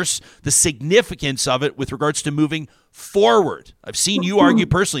of course, the significance of it with regards to moving forward. I've seen you argue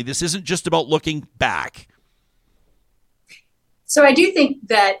personally, this isn't just about looking back. So I do think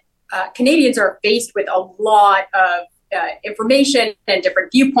that Canadians are faced with a lot of information and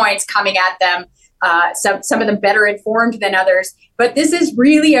different viewpoints coming at them, some of them better informed than others. But this is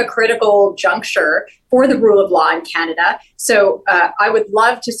really a critical juncture for the rule of law in Canada. So I would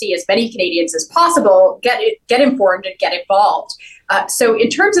love to see as many Canadians as possible get informed and get involved. So in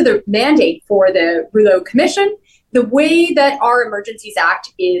terms of the mandate for the Rouleau Commission, the way that our Emergencies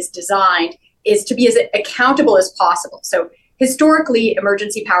Act is designed is to be as accountable as possible. So historically,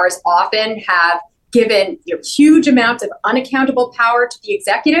 emergency powers often have given huge amounts of unaccountable power to the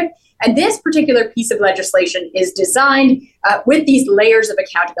executive. And this particular piece of legislation is designed with these layers of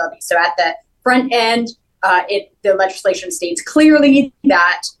accountability. So at the front end, the legislation states clearly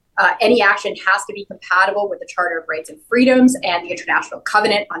that any action has to be compatible with the Charter of Rights and Freedoms and the International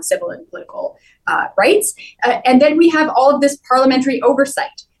Covenant on Civil and Political Rights. And then we have all of this parliamentary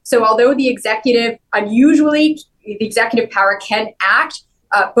oversight. So although the executive, unusually, the executive power can act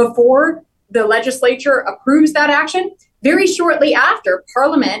before the legislature approves that action, very shortly after,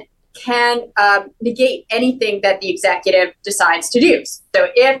 Parliament can negate anything that the executive decides to do. So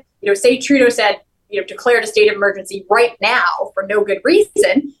if, say Trudeau said, declared a state of emergency right now for no good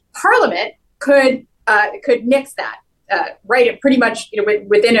reason, Parliament could nix that right pretty much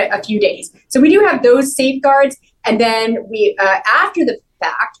within a few days. So we do have those safeguards, and then we after the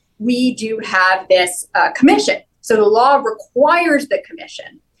fact we do have this commission. So the law requires the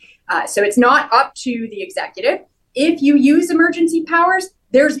commission. So it's not up to the executive. If you use emergency powers,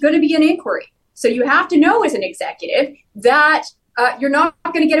 there's going to be an inquiry. So you have to know as an executive that you're not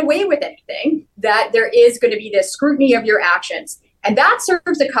going to get away with anything, that there is going to be this scrutiny of your actions. And that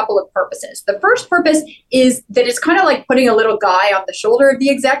serves a couple of purposes. The first purpose is that it's kind of like putting a little guy on the shoulder of the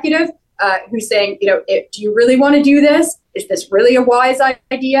executive who's saying, do you really want to do this? Is this really a wise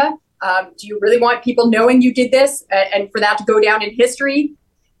idea? Do you really want people knowing you did this and for that to go down in history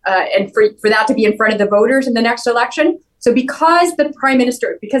and for that to be in front of the voters in the next election? So because the prime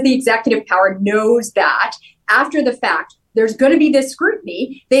minister, because the executive power knows that after the fact, there's going to be this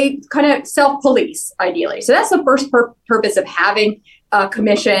scrutiny, they kind of self-police, ideally. So that's the first purpose of having a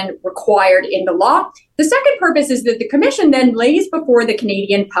commission required in the law. The second purpose is that the commission then lays before the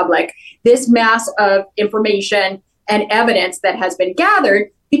Canadian public this mass of information and evidence that has been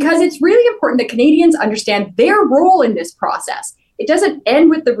gathered, because it's really important that Canadians understand their role in this process. It doesn't end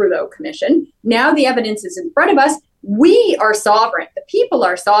with the Rouleau Commission. Now the evidence is in front of us. We are sovereign. The people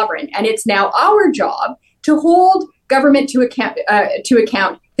are sovereign. And it's now our job to hold government to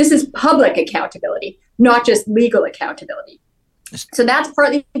account. This is public accountability, not just legal accountability. So that's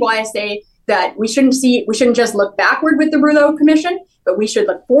partly why I say that we shouldn't just look backward with the Rouleau Commission, but we should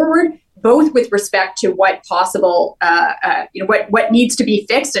look forward, both with respect to what possible, what needs to be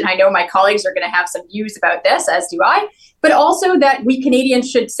fixed. And I know my colleagues are going to have some views about this, as do I, but also that we Canadians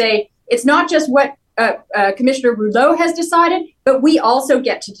should say it's not just what Commissioner Rouleau has decided, but we also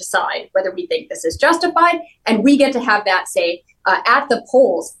get to decide whether we think this is justified, and we get to have that say at the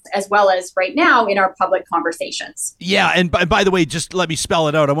polls as well as right now in our public conversations. Yeah, and by the way, just let me spell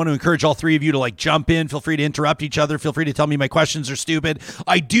it out. I want to encourage all three of you to jump in. Feel free to interrupt each other. Feel free to tell me my questions are stupid.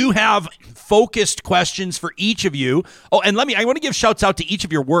 I do have focused questions for each of you. Oh, and I want to give shouts out to each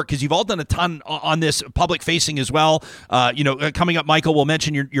of your work, because you've all done a ton on this public facing as well. Coming up, Michael will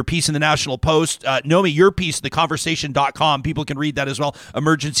mention your piece in the National Post. Nomi, your piece, theconversation.com. People can read that as well.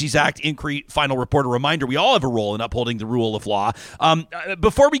 Emergencies Act, Inquiry, Final Report. A reminder, we all have a role in upholding the rule of law.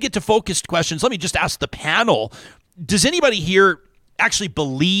 Before we get to focused questions, let me just ask the panel, does anybody here actually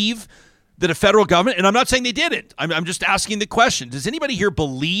believe that a federal government, and I'm not saying they didn't, I'm just asking the question, does anybody here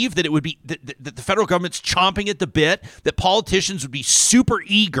believe that it would be that the federal government's chomping at the bit, that politicians would be super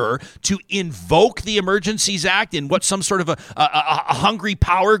eager to invoke the Emergencies Act in what some sort of a hungry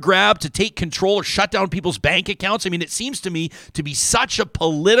power grab to take control or shut down people's bank accounts? I mean, it seems to me to be such a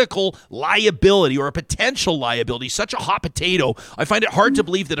political liability, or a potential liability, such a hot potato. I find it hard to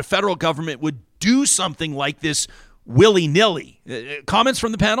believe that a federal government would do something like this willy-nilly. Comments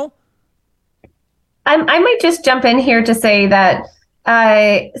from the panel? I might just jump in here to say that,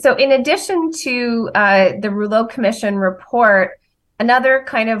 so in addition to the Rouleau Commission report, another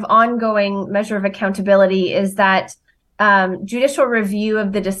kind of ongoing measure of accountability is that judicial review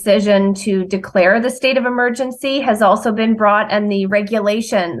of the decision to declare the state of emergency has also been brought, and the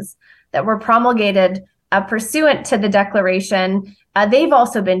regulations that were promulgated pursuant to the declaration, they've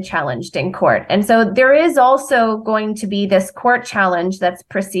also been challenged in court. And so there is also going to be this court challenge that's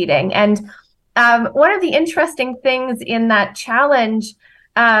proceeding. And one of the interesting things in that challenge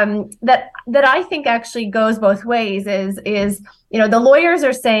that I think actually goes both ways is the lawyers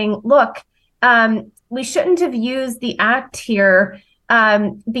are saying, look, we shouldn't have used the act here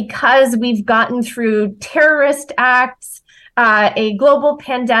because we've gotten through terrorist acts, a global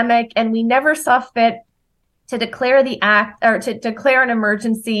pandemic, and we never saw fit to declare the act, or to declare an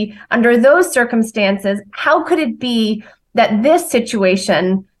emergency under those circumstances. How could it be that this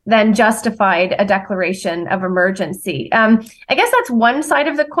situation then justified a declaration of emergency? I guess that's one side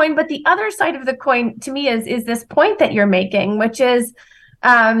of the coin, but the other side of the coin to me is this point that you're making, which is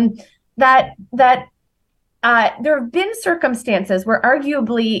that there have been circumstances where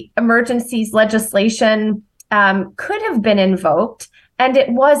arguably emergencies legislation could have been invoked and it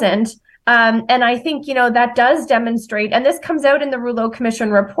wasn't. And I think, that does demonstrate, and this comes out in the Rouleau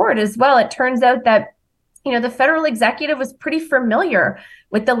Commission report as well. It turns out that the federal executive was pretty familiar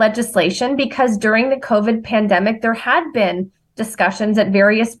with the legislation, because during the COVID pandemic, there had been discussions at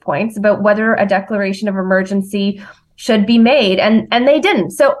various points about whether a declaration of emergency should be made, and they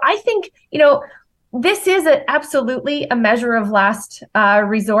didn't. So I think, this is absolutely a measure of last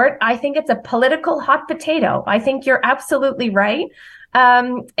resort. I think it's a political hot potato. I think you're absolutely right.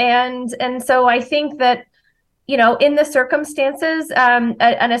 And so I think that, in the circumstances,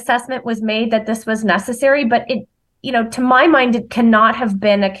 an assessment was made that this was necessary, but it, to my mind, it cannot have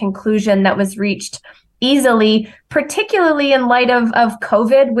been a conclusion that was reached easily, particularly in light of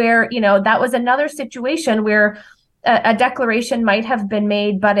COVID, where, that was another situation where a declaration might have been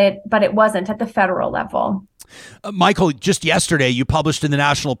made, but it wasn't at the federal level. Michael, just yesterday, you published in the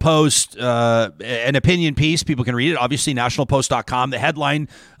National Post an opinion piece. People can read it, obviously, nationalpost.com. The headline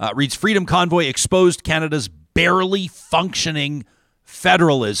reads, Freedom Convoy exposed Canada's barely functioning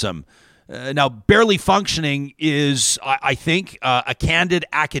federalism. Now, barely functioning is, I think, a candid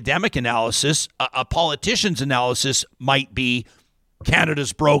academic analysis. A politician's analysis might be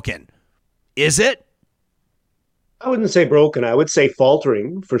Canada's broken. Is it? I wouldn't say broken. I would say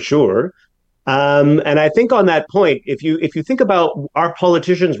faltering, for sure. And I think on that point, if you think about our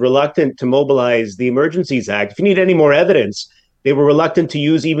politicians reluctant to mobilize the Emergencies Act, if you need any more evidence, they were reluctant to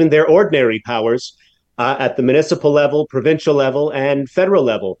use even their ordinary powers at the municipal level, provincial level, and federal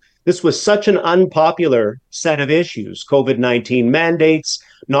level. This was such an unpopular set of issues, COVID-19 mandates,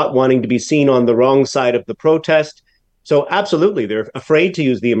 not wanting to be seen on the wrong side of the protest. So absolutely, they're afraid to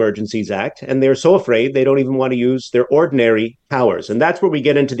use the Emergencies Act, and they're so afraid they don't even want to use their ordinary powers. And that's where we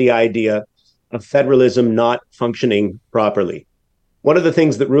get into the idea of federalism not functioning properly. One of the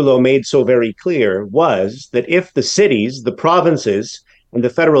things that Rouleau made so very clear was that if the cities, the provinces, and the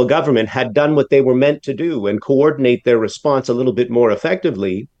federal government had done what they were meant to do and coordinate their response a little bit more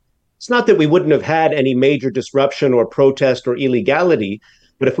effectively, it's not that we wouldn't have had any major disruption or protest or illegality,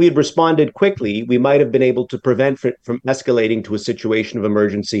 but if we had responded quickly, we might have been able to prevent it from escalating to a situation of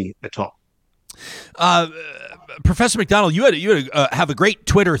emergency at all. Professor McDonald, you have a great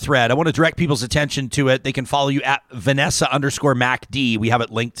Twitter thread. I want to direct people's attention to it. They can follow you at Vanessa_MacD. We have it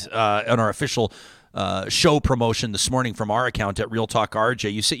linked on our official show promotion this morning from our account at Real Talk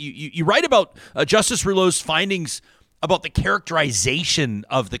RJ. You say you write about Justice Rouleau's findings about the characterization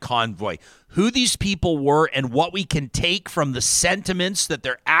of the convoy, who these people were, and what we can take from the sentiments that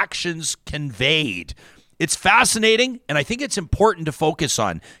their actions conveyed. It's fascinating, and I think it's important to focus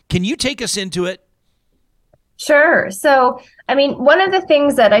on. Can you take us into it? Sure. So, I mean, one of the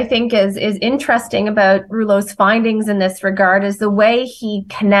things that I think is interesting about Rouleau's findings in this regard is the way he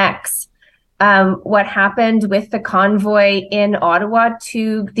connects what happened with the convoy in Ottawa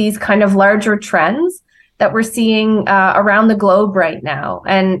to these kind of larger trends that we're seeing around the globe right now.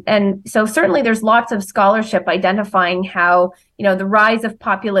 And so certainly there's lots of scholarship identifying how, the rise of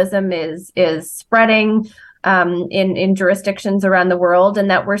populism is spreading in jurisdictions around the world, and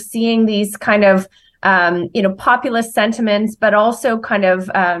that we're seeing these kind of populist sentiments, but also kind of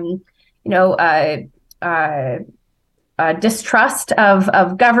distrust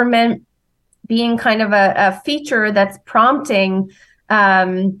of government being kind of a feature that's prompting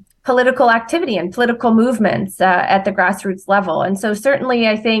political activity and political movements at the grassroots level. And so certainly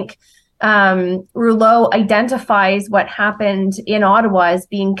I think Rouleau identifies what happened in Ottawa as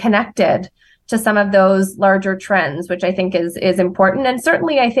being connected to some of those larger trends, which I think is important. And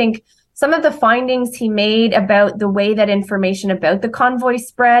certainly I think some of the findings he made about the way that information about the convoy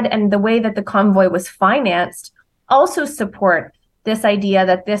spread and the way that the convoy was financed also support this idea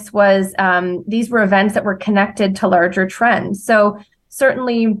that this was these were events that were connected to larger trends. So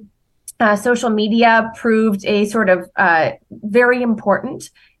certainly social media proved a sort of very important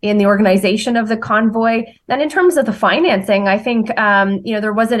in the organization of the convoy. Then in terms of the financing, I think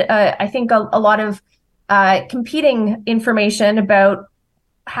there was a lot of competing information about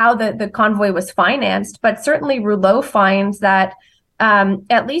how the convoy was financed, but certainly Rouleau finds that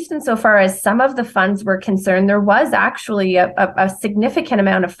at least insofar as some of the funds were concerned, there was actually a significant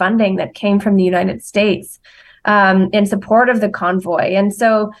amount of funding that came from the United States in support of the convoy. And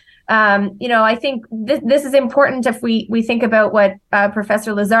so, I think this is important if we think about what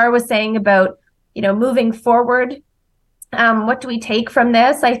Professor Lazar was saying about, moving forward. What do we take from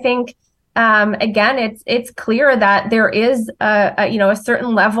this? I think, again, it's clear that there is a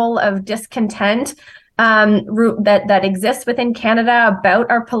certain level of discontent that exists within Canada about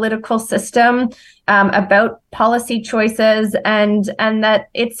our political system, about policy choices, and that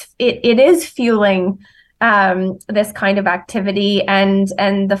it is fueling this kind of activity, and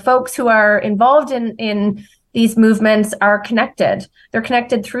the folks who are involved in these movements are connected. They're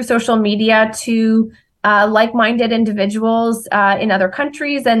connected through social media to like-minded individuals in other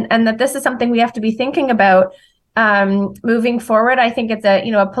countries, and that this is something we have to be thinking about moving forward. I think it's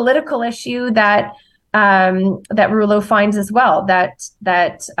a political issue that Rouleau finds as well, that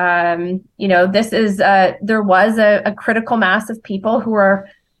this is there was a critical mass of people who are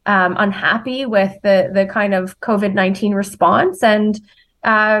unhappy with the kind of COVID-19 response, and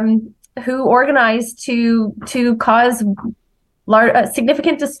who organized to cause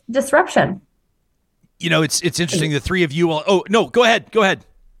significant disruption. It's interesting. The three of you all. Oh no, go ahead.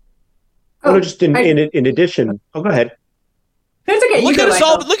 Oh, just in addition. Oh, go ahead. It's okay. Look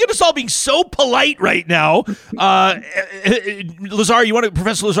at us all being so polite right now. Lazar,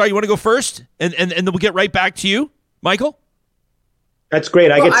 Professor Lazar, you want to go first, and then we'll get right back to you, Michael. That's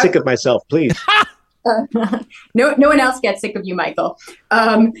great. I get sick of myself, please. No one else gets sick of you, Michael.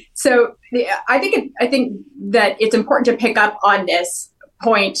 So I think that it's important to pick up on this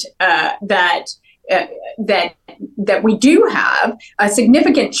point that we do have a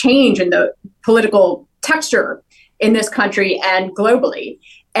significant change in the political texture in this country and globally,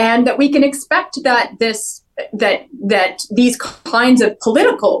 and that we can expect that these kinds of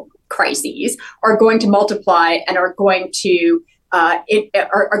political crises are going to multiply and are going to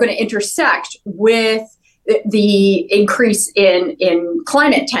intersect with the increase in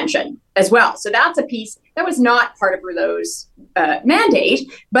climate tension as well. So that's a piece that was not part of Rouleau's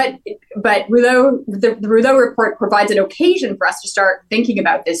mandate, but the Rouleau report provides an occasion for us to start thinking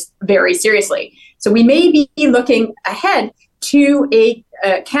about this very seriously. So we may be looking ahead to a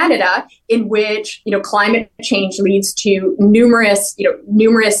Canada in which climate change leads to numerous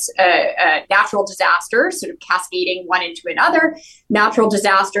natural disasters, sort of cascading one into another. Natural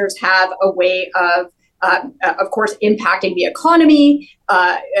disasters have a way of course, impacting the economy,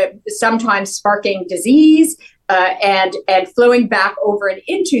 sometimes sparking disease, and flowing back over and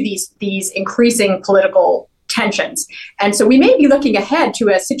into these increasing political tensions. And so we may be looking ahead to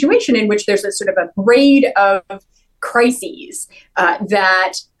a situation in which there's a sort of a braid of crises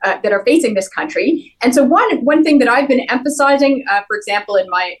that are facing this country. And so one thing that I've been emphasizing, for example, in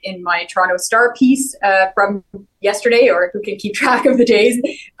my Toronto Star piece from yesterday, or who can keep track of the days,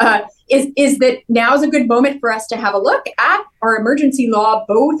 is that now is a good moment for us to have a look at our emergency law,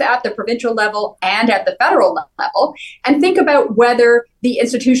 both at the provincial level and at the federal level, and think about whether the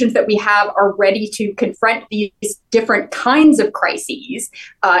institutions that we have are ready to confront these different kinds of crises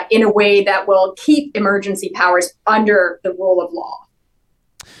in a way that will keep emergency powers under the rule of law.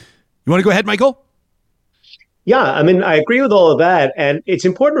 You want to go ahead, Michael? Yeah, I mean, I agree with all of that. And it's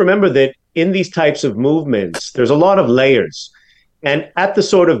important to remember that in these types of movements, there's a lot of layers. And at the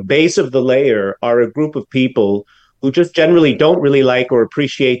sort of base of the layer are a group of people who just generally don't really like or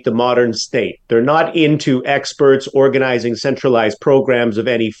appreciate the modern state. They're not into experts organizing centralized programs of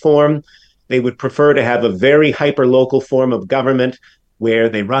any form. They would prefer to have a very hyper-local form of government where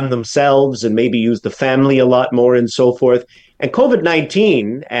they run themselves and maybe use the family a lot more and so forth. And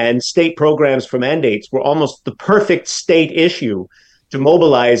COVID-19 and state programs for mandates were almost the perfect state issue to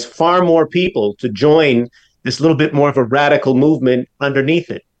mobilize far more people to join this little bit more of a radical movement underneath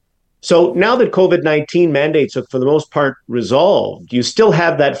it. So now that COVID-19 mandates are for the most part resolved, you still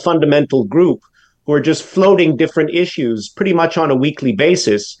have that fundamental group who are just floating different issues pretty much on a weekly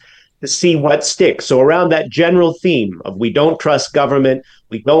basis to see what sticks. So around that general theme of we don't trust government,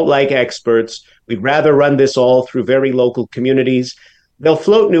 we don't like experts, we'd rather run this all through very local communities, they'll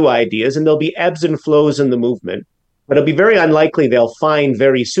float new ideas and there'll be ebbs and flows in the movement. But it'll be very unlikely they'll find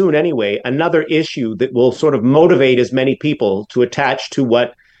very soon anyway another issue that will sort of motivate as many people to attach to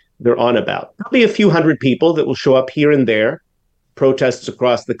what they're on about. There'll be a few hundred people that will show up here and there, protests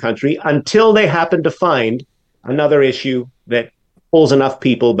across the country, until they happen to find another issue that pulls enough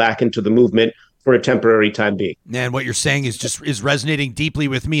people back into the movement for a temporary time being. And what you're saying is resonating deeply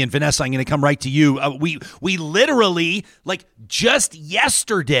with me. And Vanessa, I'm going to come right to you. We literally, like just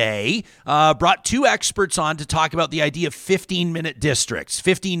yesterday, brought two experts on to talk about the idea of 15-minute districts,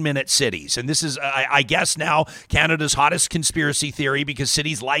 15-minute cities. And this is, I guess now, Canada's hottest conspiracy theory, because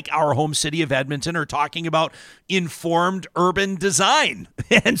cities like our home city of Edmonton are talking about informed urban design.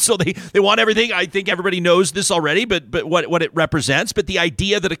 And so they want everything. I think everybody knows this already, but what it represents. But the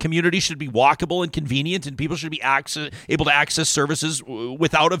idea that a community should be walkable and convenient, and people should be able to access services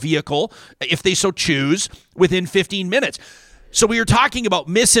without a vehicle, if they so choose, within 15 minutes. So we are talking about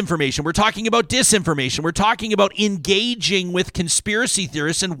misinformation. We're talking about disinformation. We're talking about engaging with conspiracy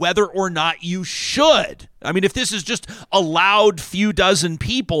theorists and whether or not you should. I mean, if this is just a loud few dozen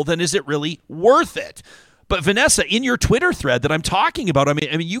people, then is it really worth it? But Vanessa, in your Twitter thread that I'm talking about, I mean,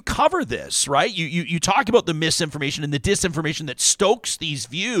 you cover this, right? You talk about the misinformation and the disinformation that stokes these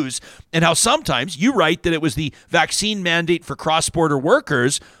views, and how sometimes you write that it was the vaccine mandate for cross-border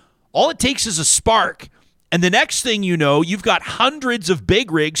workers. All it takes is a spark, and the next thing you know, you've got hundreds of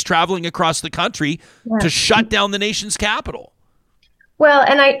big rigs traveling across the country to shut down the nation's capital. Well,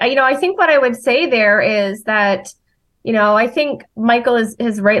 and I think what I would say there is that, I think Michael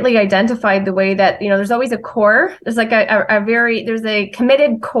has rightly identified the way that, there's always a core. There's like there's a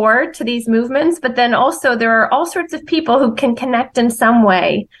committed core to these movements, but then also there are all sorts of people who can connect in some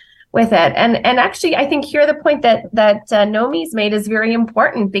way with it. And actually, I think here the point that Nomi's made is very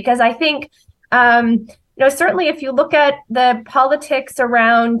important, because I think, certainly if you look at the politics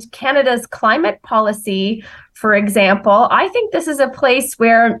around Canada's climate policy, for example, I think this is a place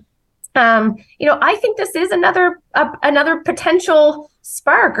where, I think this is another potential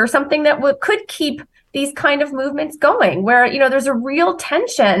spark or something that could keep these kind of movements going, where there's a real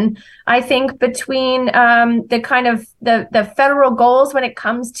tension, I think, between the federal goals when it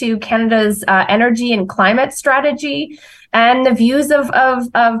comes to Canada's energy and climate strategy, and the views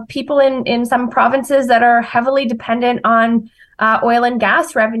of people in some provinces that are heavily dependent on oil and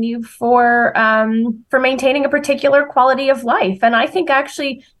gas revenue for maintaining a particular quality of life. And I think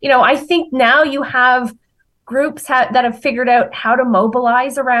actually, I think now you have groups that have figured out how to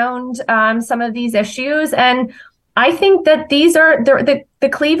mobilize around some of these issues. And I think that these are the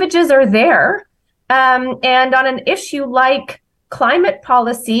cleavages are there. And on an issue like climate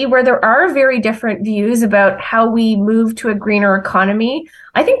policy, where there are very different views about how we move to a greener economy,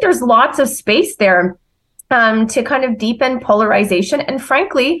 I think there's lots of space there to kind of deepen polarization. And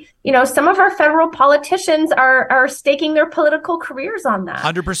frankly, some of our federal politicians are staking their political careers on that.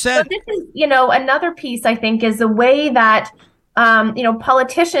 100%. So this is, another piece, I think, is the way that,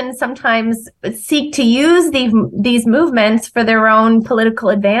 politicians sometimes seek to use these movements for their own political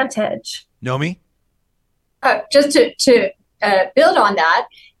advantage. Nomi? Just to build on that,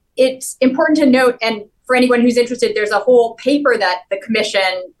 it's important to note, and for anyone who's interested, there's a whole paper that the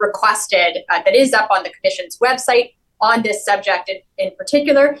Commission requested that is up on the Commission's website on this subject in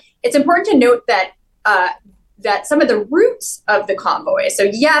particular. It's important to note that that some of the roots of the convoy, so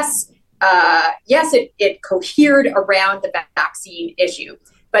yes, it cohered around the vaccine issue,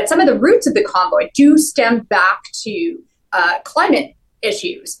 but some of the roots of the convoy do stem back to climate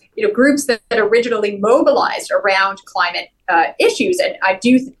issues, groups that originally mobilized around climate issues. And I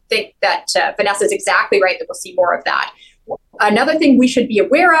do think that Vanessa is exactly right that we'll see more of that. Another thing we should be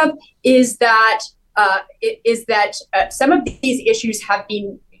aware of is that some of these issues have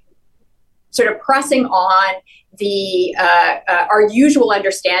been sort of pressing on the our usual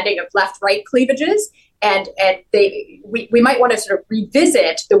understanding of left-right cleavages, and we might want to sort of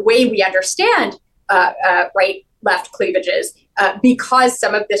revisit the way we understand right-left cleavages, because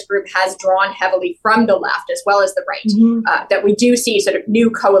some of this group has drawn heavily from the left as well as the right. Mm-hmm. That we do see sort of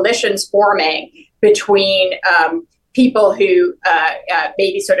new coalitions forming between people who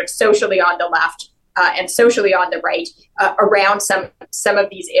may be sort of socially on the left and socially on the right around some of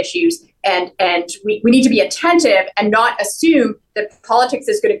these issues. And we need to be attentive and not assume that politics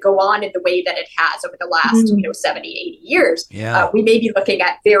is going to go on in the way that it has over the last 70, 80 years. Yeah. We may be looking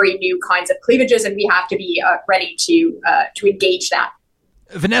at very new kinds of cleavages, and we have to be ready to engage that.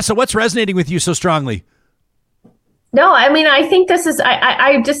 Vanessa, what's resonating with you so strongly? No, I mean, I think this is,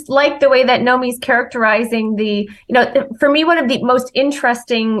 I just like the way that Nomi's characterizing for me, one of the most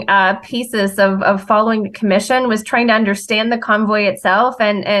interesting pieces of following the commission was trying to understand the convoy itself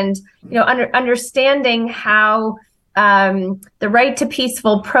and understanding how the right to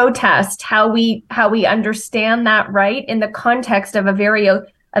peaceful protest, how we understand that right in the context of a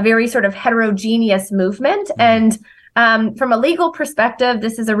very sort of heterogeneous movement. And from a legal perspective,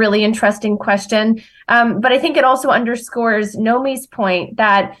 this is a really interesting question. But I think it also underscores Nomi's point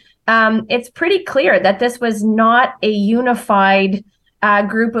that it's pretty clear that this was not a unified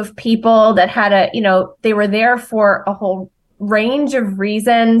group of people that had they were there for a whole range of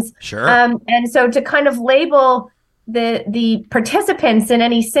reasons. Sure. And so to kind of label the participants in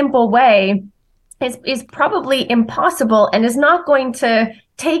any simple way is probably impossible and is not going to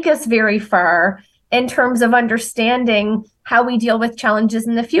take us very far in terms of understanding how we deal with challenges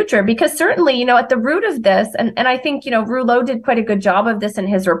in the future. Because certainly, at the root of this, and I think, Rouleau did quite a good job of this in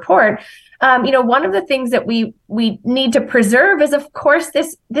his report, one of the things that we need to preserve is, of course,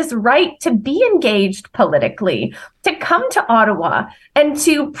 this right to be engaged politically, to come to Ottawa and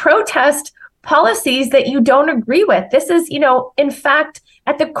to protest policies that you don't agree with. This is, in fact,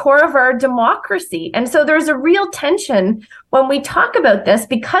 at the core of our democracy. And so there's a real tension when we talk about this,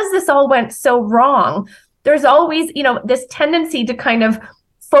 because this all went so wrong. There's always, this tendency to kind of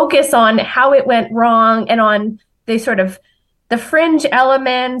focus on how it went wrong and on the sort of the fringe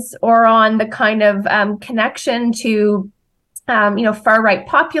elements or on the kind of connection to, far right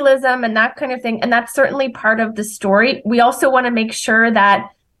populism and that kind of thing. And that's certainly part of the story. We also want to make sure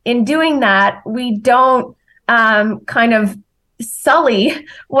that in doing that, we don't kind of sully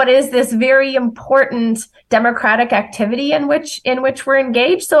what is this very important democratic activity in which we're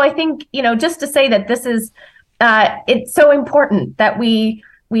engaged. So I think, just to say that this is, it's so important that we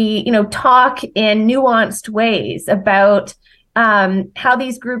talk in nuanced ways about how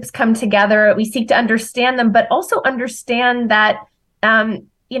these groups come together. We seek to understand them, but also understand that,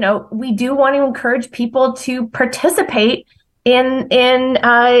 we do want to encourage people to participate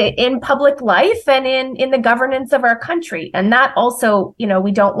in public life and in the governance of our country. And that also,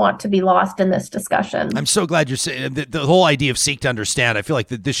 we don't want to be lost in this discussion. I'm so glad you're saying the whole idea of seek to understand. I feel like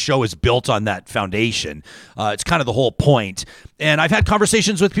this show is built on that foundation. It's kind of the whole point. And I've had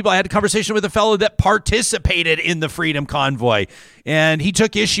conversations with people. I had a conversation with a fellow that participated in the Freedom Convoy, and he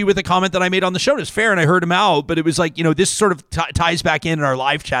took issue with a comment that I made on the show. It's fair, and I heard him out, but it was like, this sort of ties back in our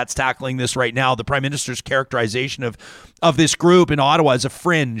live chats tackling this right now, the Prime Minister's characterization of this group in Ottawa as a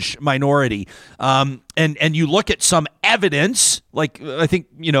fringe minority. And you look at some evidence, like I think,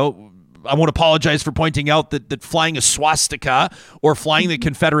 I won't apologize for pointing out that flying a swastika or flying the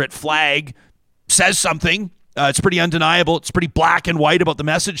Confederate flag says something. It's pretty undeniable. It's pretty black and white about the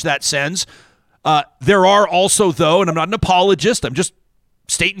message that sends. There are also, though, and I'm not an apologist, I'm just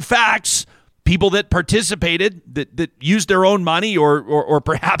stating facts, people that participated, that used their own money or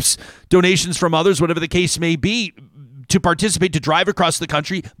perhaps donations from others, whatever the case may be, to participate, to drive across the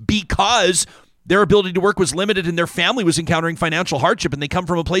country because their ability to work was limited and their family was encountering financial hardship, and they come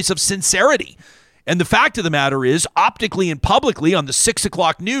from a place of sincerity. And the fact of the matter is, optically and publicly on the 6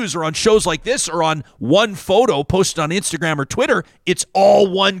 o'clock news or on shows like this or on one photo posted on Instagram or Twitter, it's all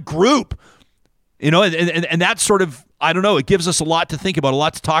one group. And that's sort of, I don't know, it gives us a lot to think about, a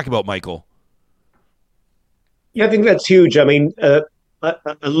lot to talk about, Michael. Yeah, I think that's huge. I mean, a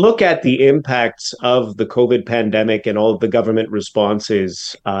look at the impacts of the COVID pandemic and all of the government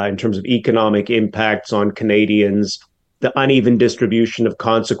responses in terms of economic impacts on Canadians, the uneven distribution of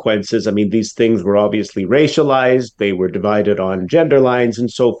consequences. I mean, these things were obviously racialized. They were divided on gender lines and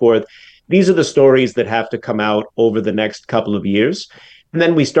so forth. These are the stories that have to come out over the next couple of years. And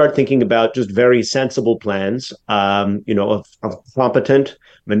then we start thinking about just very sensible plans, of competent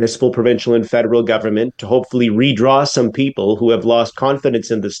municipal, provincial, and federal government to hopefully redraw some people who have lost confidence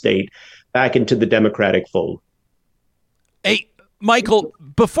in the state back into the democratic fold. Hey, Michael,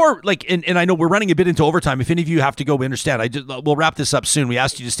 before, and I know we're running a bit into overtime. If any of you have to go, we understand. We'll wrap this up soon. We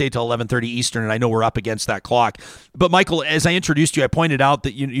asked you to stay till 11:30 Eastern, and I know we're up against that clock. But Michael, as I introduced you, I pointed out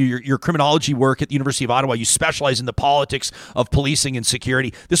that your criminology work at the University of Ottawa, you specialize in the politics of policing and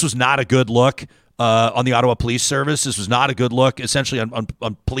security. This was not a good look on the Ottawa Police Service. This was not a good look, essentially,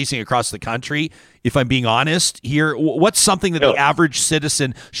 on policing across the country. If I'm being honest here, what's something that the average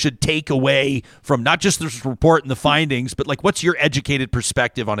citizen should take away from not just this report and the findings, but what's your educated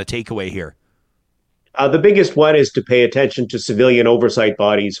perspective on a takeaway here? The biggest one is to pay attention to civilian oversight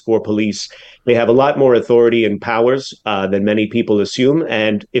bodies for police. They have a lot more authority and powers than many people assume.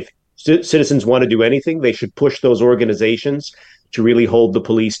 And if citizens want to do anything, they should push those organizations to really hold the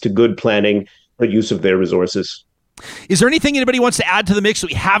police to good planning for use of their resources. Is there anything anybody wants to add to the mix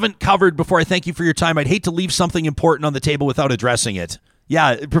that we haven't covered before I thank you for your time? I'd hate to leave something important on the table without addressing it.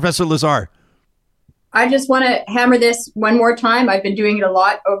 Yeah, Professor Lazar. I just want to hammer this one more time. I've been doing it a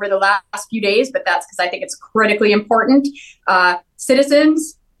lot over the last few days, but that's because I think it's critically important.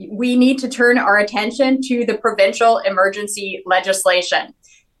 Citizens, we need to turn our attention to the provincial emergency legislation.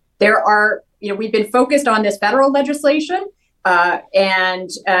 We've been focused on this federal legislation. That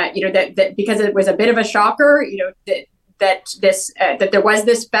because it was a bit of a shocker, that there was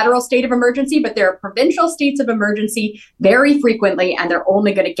this federal state of emergency, but there are provincial states of emergency very frequently, and they're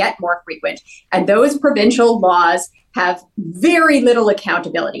only going to get more frequent. And those provincial laws have very little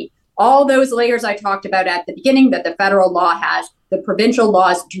accountability. All those layers I talked about at the beginning that the federal law has, the provincial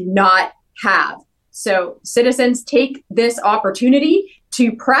laws do not have. So citizens, take this opportunity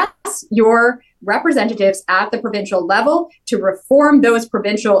to press your representatives at the provincial level to reform those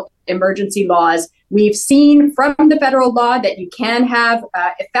provincial emergency laws. We've seen from the federal law that you can have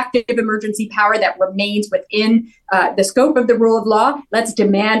effective emergency power that remains within the scope of the rule of law. Let's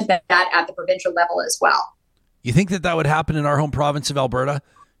demand that at the provincial level as well. You think that would happen in our home province of Alberta?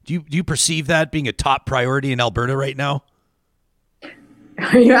 Do you perceive that being a top priority in Alberta right now?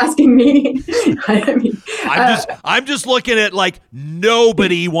 Are you asking me? I mean, I'm just looking at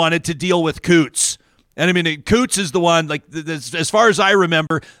nobody wanted to deal with Coots. And I mean, Coots is the one, as far as I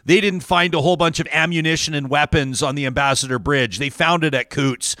remember, they didn't find a whole bunch of ammunition and weapons on the Ambassador Bridge. They found it at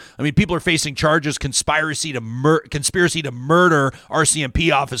Coots. I mean, people are facing charges, conspiracy to murder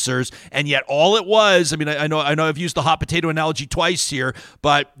RCMP officers. And yet all it was, I mean, I know I've used the hot potato analogy twice here,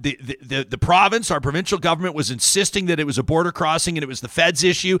 but the province, our provincial government was insisting that it was a border crossing and it was the feds'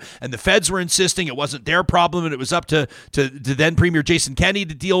 issue. And the feds were insisting it wasn't their problem and it was up to then Premier Jason Kenney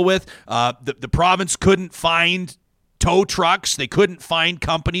to deal with. The province couldn't find tow trucks. They couldn't find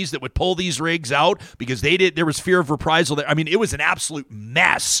companies that would pull these rigs out because there was fear of reprisal there. I mean, it was an absolute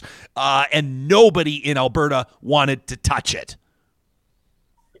mess, and nobody in Alberta wanted to touch it.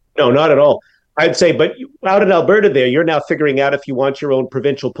 No, not at all. I'd say, but out in Alberta there, you're now figuring out if you want your own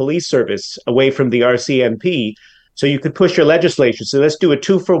provincial police service away from the RCMP. So you could push your legislation. So let's do a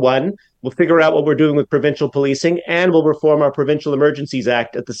 2-for-1. We'll figure out what we're doing with provincial policing, and we'll reform our Provincial Emergencies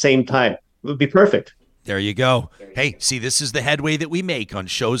Act at the same time. It would be perfect. There you go. Hey, see, this is the headway that we make on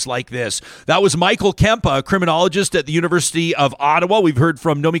shows like this. That was Michael Kempa, a criminologist at the University of Ottawa. We've heard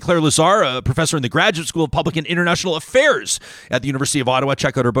from Nomi Claire Lazar, a professor in the Graduate School of Public and International Affairs at the University of Ottawa.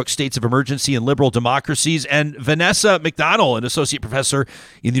 Check out her book, States of Emergency and Liberal Democracies. And Vanessa McDonnell, an associate professor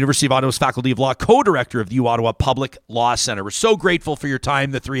in the University of Ottawa's Faculty of Law, co-director of the U Ottawa Public Law Center. We're so grateful for your time,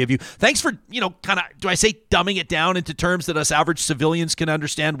 the three of you. Thanks for, kind of, do I say dumbing it down into terms that us average civilians can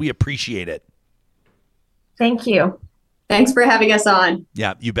understand? We appreciate it. Thank you. Thanks for having us on.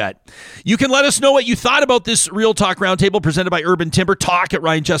 Yeah, you bet. You can let us know what you thought about this Real Talk Roundtable presented by Urban Timber,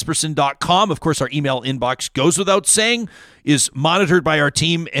 talk@ryanjesperson.com. Of course, our email inbox, goes without saying, is monitored by our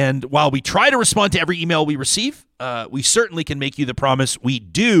team. And while we try to respond to every email we receive, we certainly can make you the promise we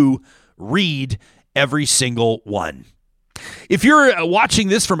do read every single one. If you're watching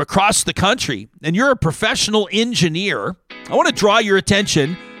this from across the country and you're a professional engineer, I want to draw your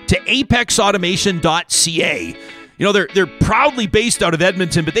attention to apexautomation.ca. They're proudly based out of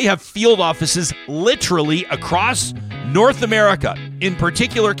Edmonton, but they have field offices literally across North America, in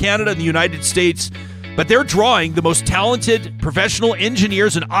particular Canada and the United States. But they're drawing the most talented professional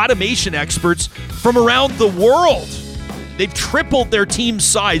engineers and automation experts from around the world. They've tripled their team's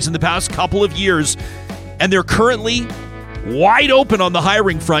size in the past couple of years, and they're currently wide open on the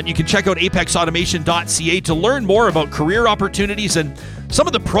hiring front. You can check out apexautomation.ca to learn more about career opportunities and some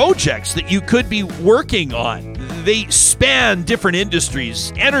of the projects that you could be working on. They span different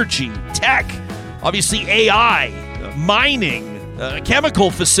industries: energy, tech, obviously AI, mining, chemical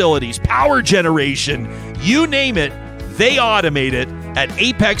facilities, power generation, you name it, they automate it at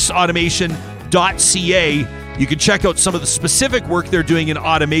apexautomation.ca. You can check out some of the specific work they're doing in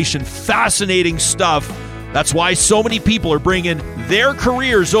automation. Fascinating stuff. That's why so many people are bringing their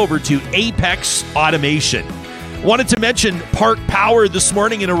careers over to Apex Automation. Wanted to mention Park Power this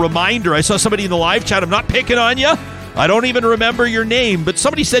morning in a reminder. I saw somebody in the live chat. I'm not picking on you. I don't even remember your name, but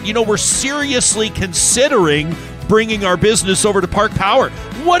somebody said, we're seriously considering bringing our business over to Park Power.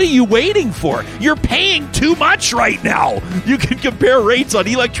 What are you waiting for? You're paying too much right now. You can compare rates on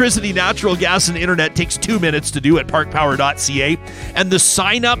electricity, natural gas, and internet. It takes 2 minutes to do at parkpower.ca. And the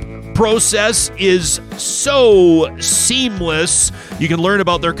sign-up process is so seamless. You can learn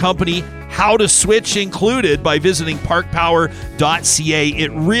about their company, how to switch included, by visiting parkpower.ca.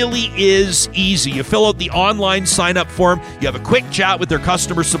 It really is easy. You fill out the online sign-up form. You have a quick chat with their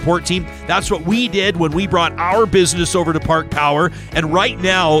customer support team. That's what we did when we brought our business over to Park Power. And right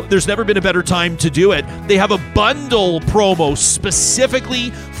now, there's never been a better time to do it. They have a bundle promo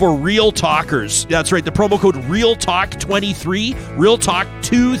specifically for Real Talkers. That's right. The promo code RealTalk23,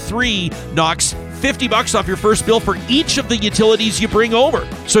 RealTalk23 knocks $50 off your first bill for each of the utilities you bring over.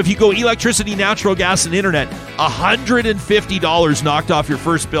 So if you go electricity, natural gas, and internet, $150 knocked off your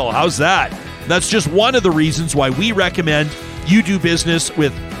first bill. How's that? That's just one of the reasons why we recommend you do business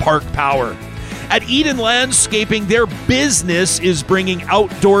with Park Power. At Eden Landscaping, their business is bringing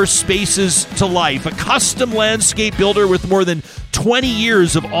outdoor spaces to life. A custom landscape builder with more than 20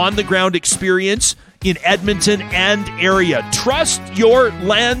 years of on-the-ground experience in Edmonton and area. Trust your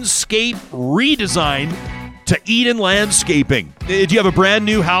landscape redesign to Eden Landscaping. Do you have a brand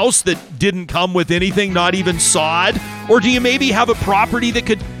new house that didn't come with anything, not even sod? Or do you maybe have a property that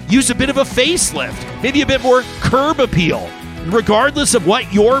could use a bit of a facelift, maybe a bit more curb appeal? Regardless of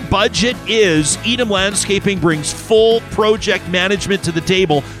what your budget is, Eden Landscaping brings full project management to the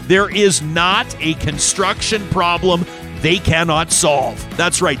table. There is not a construction problem they cannot solve.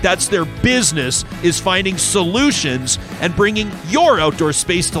 That's right. That's their business, is finding solutions and bringing your outdoor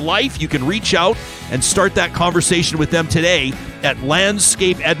space to life. You can reach out and start that conversation with them today at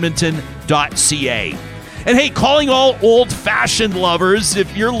landscapeedmonton.ca. And hey, calling all old-fashioned lovers,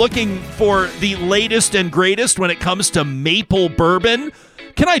 if you're looking for the latest and greatest when it comes to maple bourbon,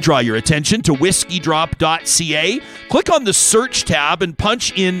 can I draw your attention to whiskeydrop.ca? Click on the search tab and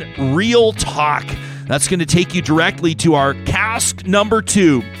punch in Real Talk. That's going to take you directly to our cask number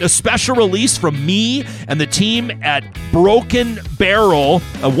 2, a special release from me and the team at Broken Barrel,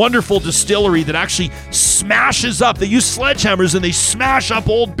 a wonderful distillery that actually smashes up. They use sledgehammers and they smash up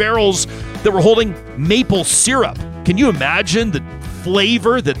old barrels that were holding maple syrup. Can you imagine the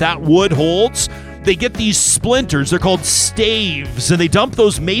flavor that wood holds? They get these splinters, they're called staves, and they dump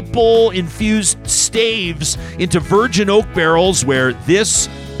those maple-infused staves into virgin oak barrels where this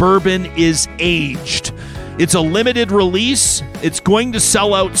bourbon is aged. It's a limited release. It's going to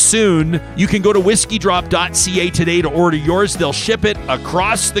sell out soon. You can go to whiskey-drop.ca today to order yours. They'll ship it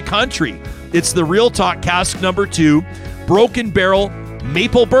across the country. It's the Real Talk Cask number 2, Broken Barrel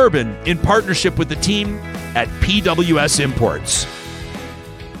Maple Bourbon, in partnership with the team at PWS Imports.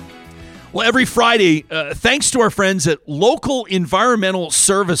 Well, every Friday, thanks to our friends at Local Environmental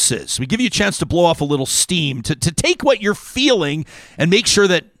Services, we give you a chance to blow off a little steam, to take what you're feeling and make sure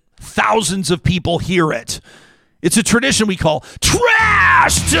that thousands of people hear it. It's a tradition we call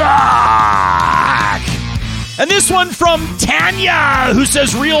Trash Talk! And this one from Tanya, who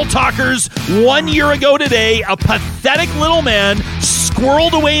says, Real Talkers, 1 year ago today, a pathetic little man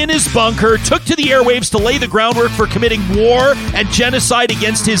squirreled away in his bunker, took to the airwaves to lay the groundwork for committing war and genocide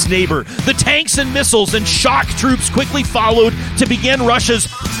against his neighbor. The tanks and missiles and shock troops quickly followed to begin Russia's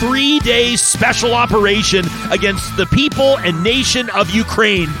 3-day special operation against the people and nation of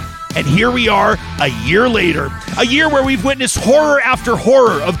Ukraine. And here we are a year later. A year where we've witnessed horror after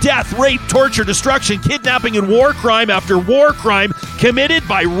horror of death, rape, torture, destruction, kidnapping, and war crime after war crime committed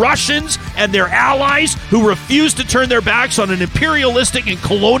by Russians and their allies who refuse to turn their backs on an imperialistic and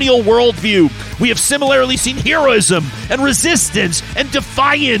colonial worldview. We have similarly seen heroism and resistance and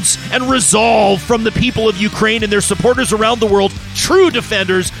defiance and resolve from the people of Ukraine and their supporters around the world, true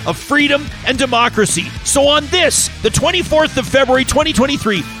defenders of freedom and democracy. So on this, the 24th of February,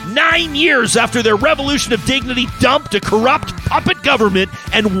 2023, 9 years after their revolution of dignity dumped a corrupt puppet government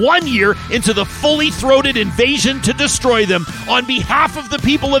and 1 year into the fully throated invasion to destroy them, on behalf of the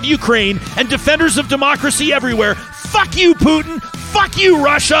people of Ukraine and defenders of democracy everywhere, fuck you, Putin. Fuck you,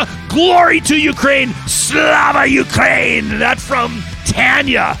 Russia. Glory to Ukraine. Slava Ukraine. That's from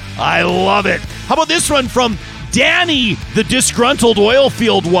Tanya. I love it. How about this one from Danny, the disgruntled oil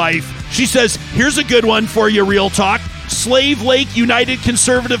field wife? She says, here's a good one for you, Real Talk. Slave Lake United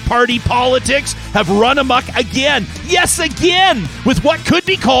Conservative Party politics have run amok again. Yes, again, with what could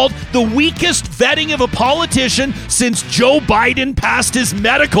be called the weakest vetting of a politician since Joe Biden passed his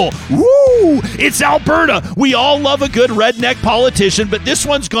medical. Woo! It's Alberta. We all love a good redneck politician, but this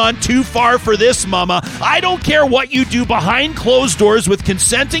one's gone too far for this, mama. I don't care what you do behind closed doors with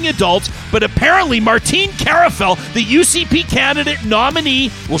consenting adults, but apparently Martine Carafel, the UCP candidate nominee,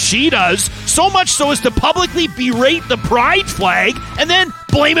 well, she does, so much so as to publicly berate the pride flag and then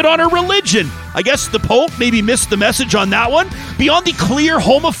blame it on her religion. I guess the Pope maybe missed the message on that one. Beyond the clear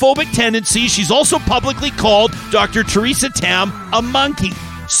homophobic tendencies, she's also publicly called Dr. Theresa Tam a monkey.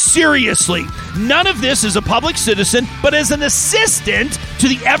 Seriously, none of this as a public citizen, but as an assistant to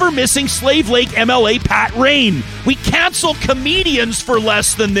the ever-missing Slave Lake MLA Pat Rayne. We cancel comedians for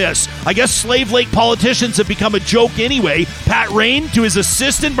less than this. I guess Slave Lake politicians have become a joke anyway. Pat Rayne to his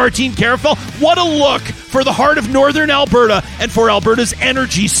assistant, Martine Carafel. What a look for the heart of Northern Alberta and for Alberta's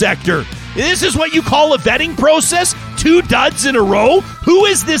energy sector. This is what you call a vetting process? 2 duds in a row? Who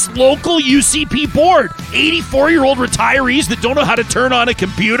is this local UCP board? 84-year-old retirees that don't know how to turn on a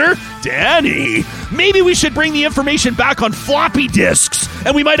computer? Danny, maybe we should bring the information back on floppy disks,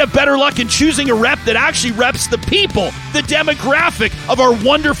 and we might have better luck in choosing a rep that actually reps the people, the demographic of our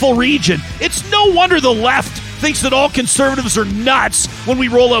wonderful region. It's no wonder the left thinks that all conservatives are nuts when we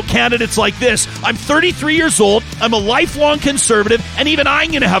roll out candidates like this. I'm 33 years old, I'm a lifelong conservative, and even I'm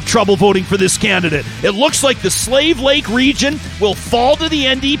going to have trouble voting for this candidate. It looks like the Slave Lake region will fall to the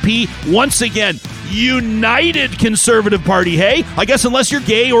NDP once again. United Conservative Party, hey? I guess unless you're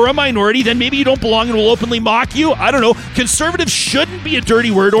gay or a minority, then maybe you don't belong and will openly mock you. I don't know. Conservative shouldn't be a dirty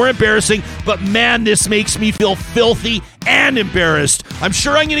word or embarrassing, but man, this makes me feel filthy and embarrassed. I'm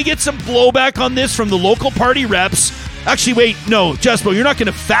sure I'm going to get some blowback on this from the local party reps. Actually, wait, no, Jespo, you're not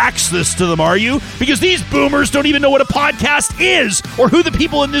going to fax this to them, are you? Because these boomers don't even know what a podcast is or who the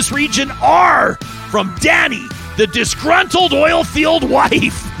people in this region are. From Danny, the disgruntled oil field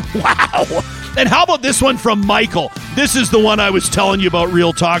wife. Wow. And how about this one from Michael? This is the one I was telling you about,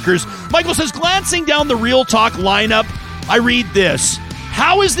 Real Talkers. Michael says, glancing down the Real Talk lineup, I read this.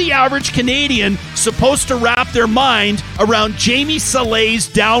 How is the average Canadian supposed to wrap their mind around Jamie Salay's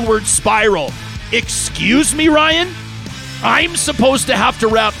downward spiral? Excuse me, Ryan? I'm supposed to have to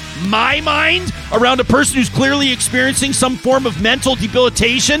wrap my mind around a person who's clearly experiencing some form of mental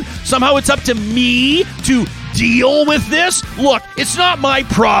debilitation? Somehow it's up to me to deal with this? Look, it's not my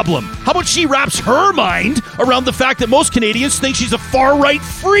problem. How about she wraps her mind around the fact that most Canadians think she's a far-right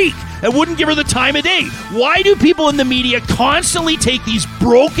freak and wouldn't give her the time of day? Why do people in the media constantly take these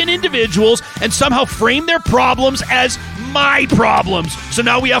broken individuals and somehow frame their problems as my problems? So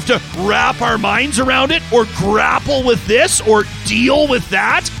now we have to wrap our minds around it or grapple with this or deal with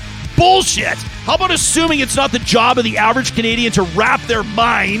that? Bullshit. How about assuming it's not the job of the average Canadian to wrap their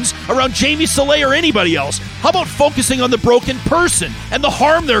minds around Jamie Salé or anybody else? How about focusing on the broken person and the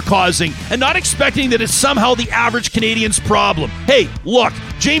harm they're causing and not expecting that it's somehow the average Canadian's problem? Hey, look,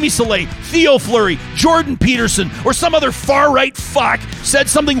 Jamie Salé, Theo Fleury, Jordan Peterson, or some other far-right fuck said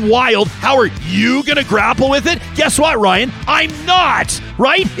something wild. How are you going to grapple with it? Guess what, Ryan? I'm not,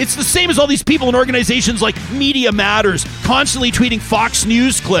 right? It's the same as all these people in organizations like Media Matters, constantly tweeting Fox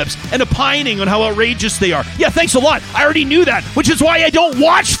News clips and opining on how outrageous they are. Yeah, thanks a lot. I already knew that, which is why I don't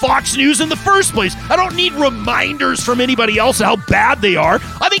watch Fox News in the first place. I don't need reminders from anybody else of how bad they are.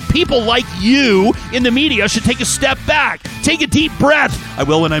 I think people like you in the media should take a step back, take a deep breath, I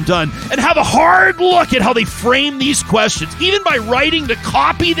will when I'm done, and have a hard look at how they frame these questions. Even by writing the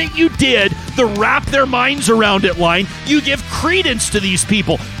copy that you did, the wrap their minds around it line, you give credence to these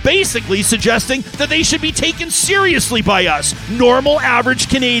people, basically suggesting that they should be taken seriously by us, normal, average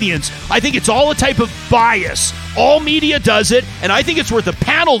Canadians. I think it's all a type of bias. All media does it, and I think it's worth a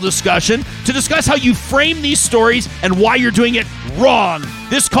panel discussion to discuss how you frame these stories and why you're doing it wrong.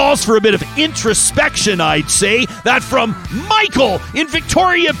 This calls for a bit of introspection, I'd say. That from Michael in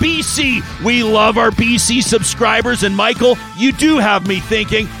Victoria, BC. We love our BC subscribers, and Michael, you do have me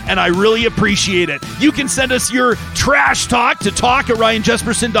thinking, and I really appreciate it. You can send us your trash talk to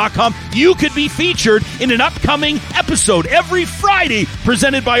talk@ryanjesperson.com. You could be featured in an upcoming episode every Friday,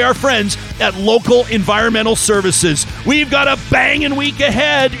 presented by our friends at Local Environmental Services. We've got a banging week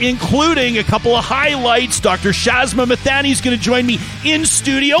ahead, including a couple of highlights. Dr. Shazma Mathani is going to join me in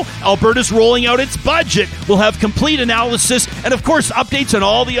studio. Alberta's rolling out its budget. We'll have complete analysis and, of course, updates on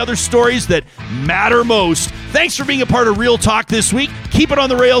all the other stories that matter most. Thanks for being a part of Real Talk this week. Keep it on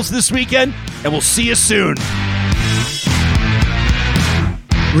the rails this weekend, and we'll see you soon.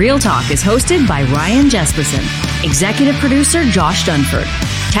 Real Talk is hosted by Ryan Jesperson. Executive producer Josh Dunford.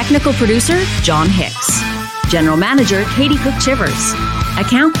 Technical producer John Hicks. General Manager Katie Cook-Chivers.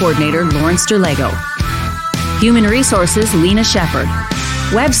 Account Coordinator Lawrence Derlego. Human Resources Lena Shepard.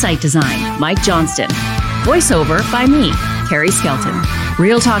 Website Design Mike Johnston. Voiceover by me, Carrie Skelton.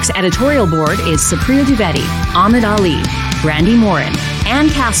 Real Talk's editorial board is Supriya Dwivedi, Ahmed Ali, Randy Morin, Ann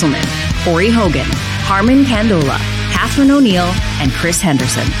Castleman, Ori Hogan, Harman Kandola, Catherine O'Neill, and Chris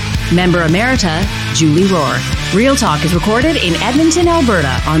Henderson. Member Emerita, Julie Rohr. Real Talk is recorded in Edmonton,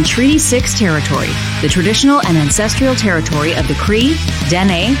 Alberta on Treaty 6 territory, the traditional and ancestral territory of the Cree,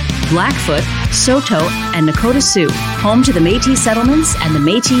 Dene, Blackfoot, Saulteaux, and Nakota Sioux, home to the Métis settlements and the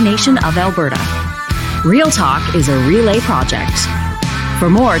Métis Nation of Alberta. Real Talk is a relay project. For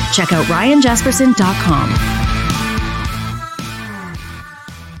more, check out ryanjesperson.com.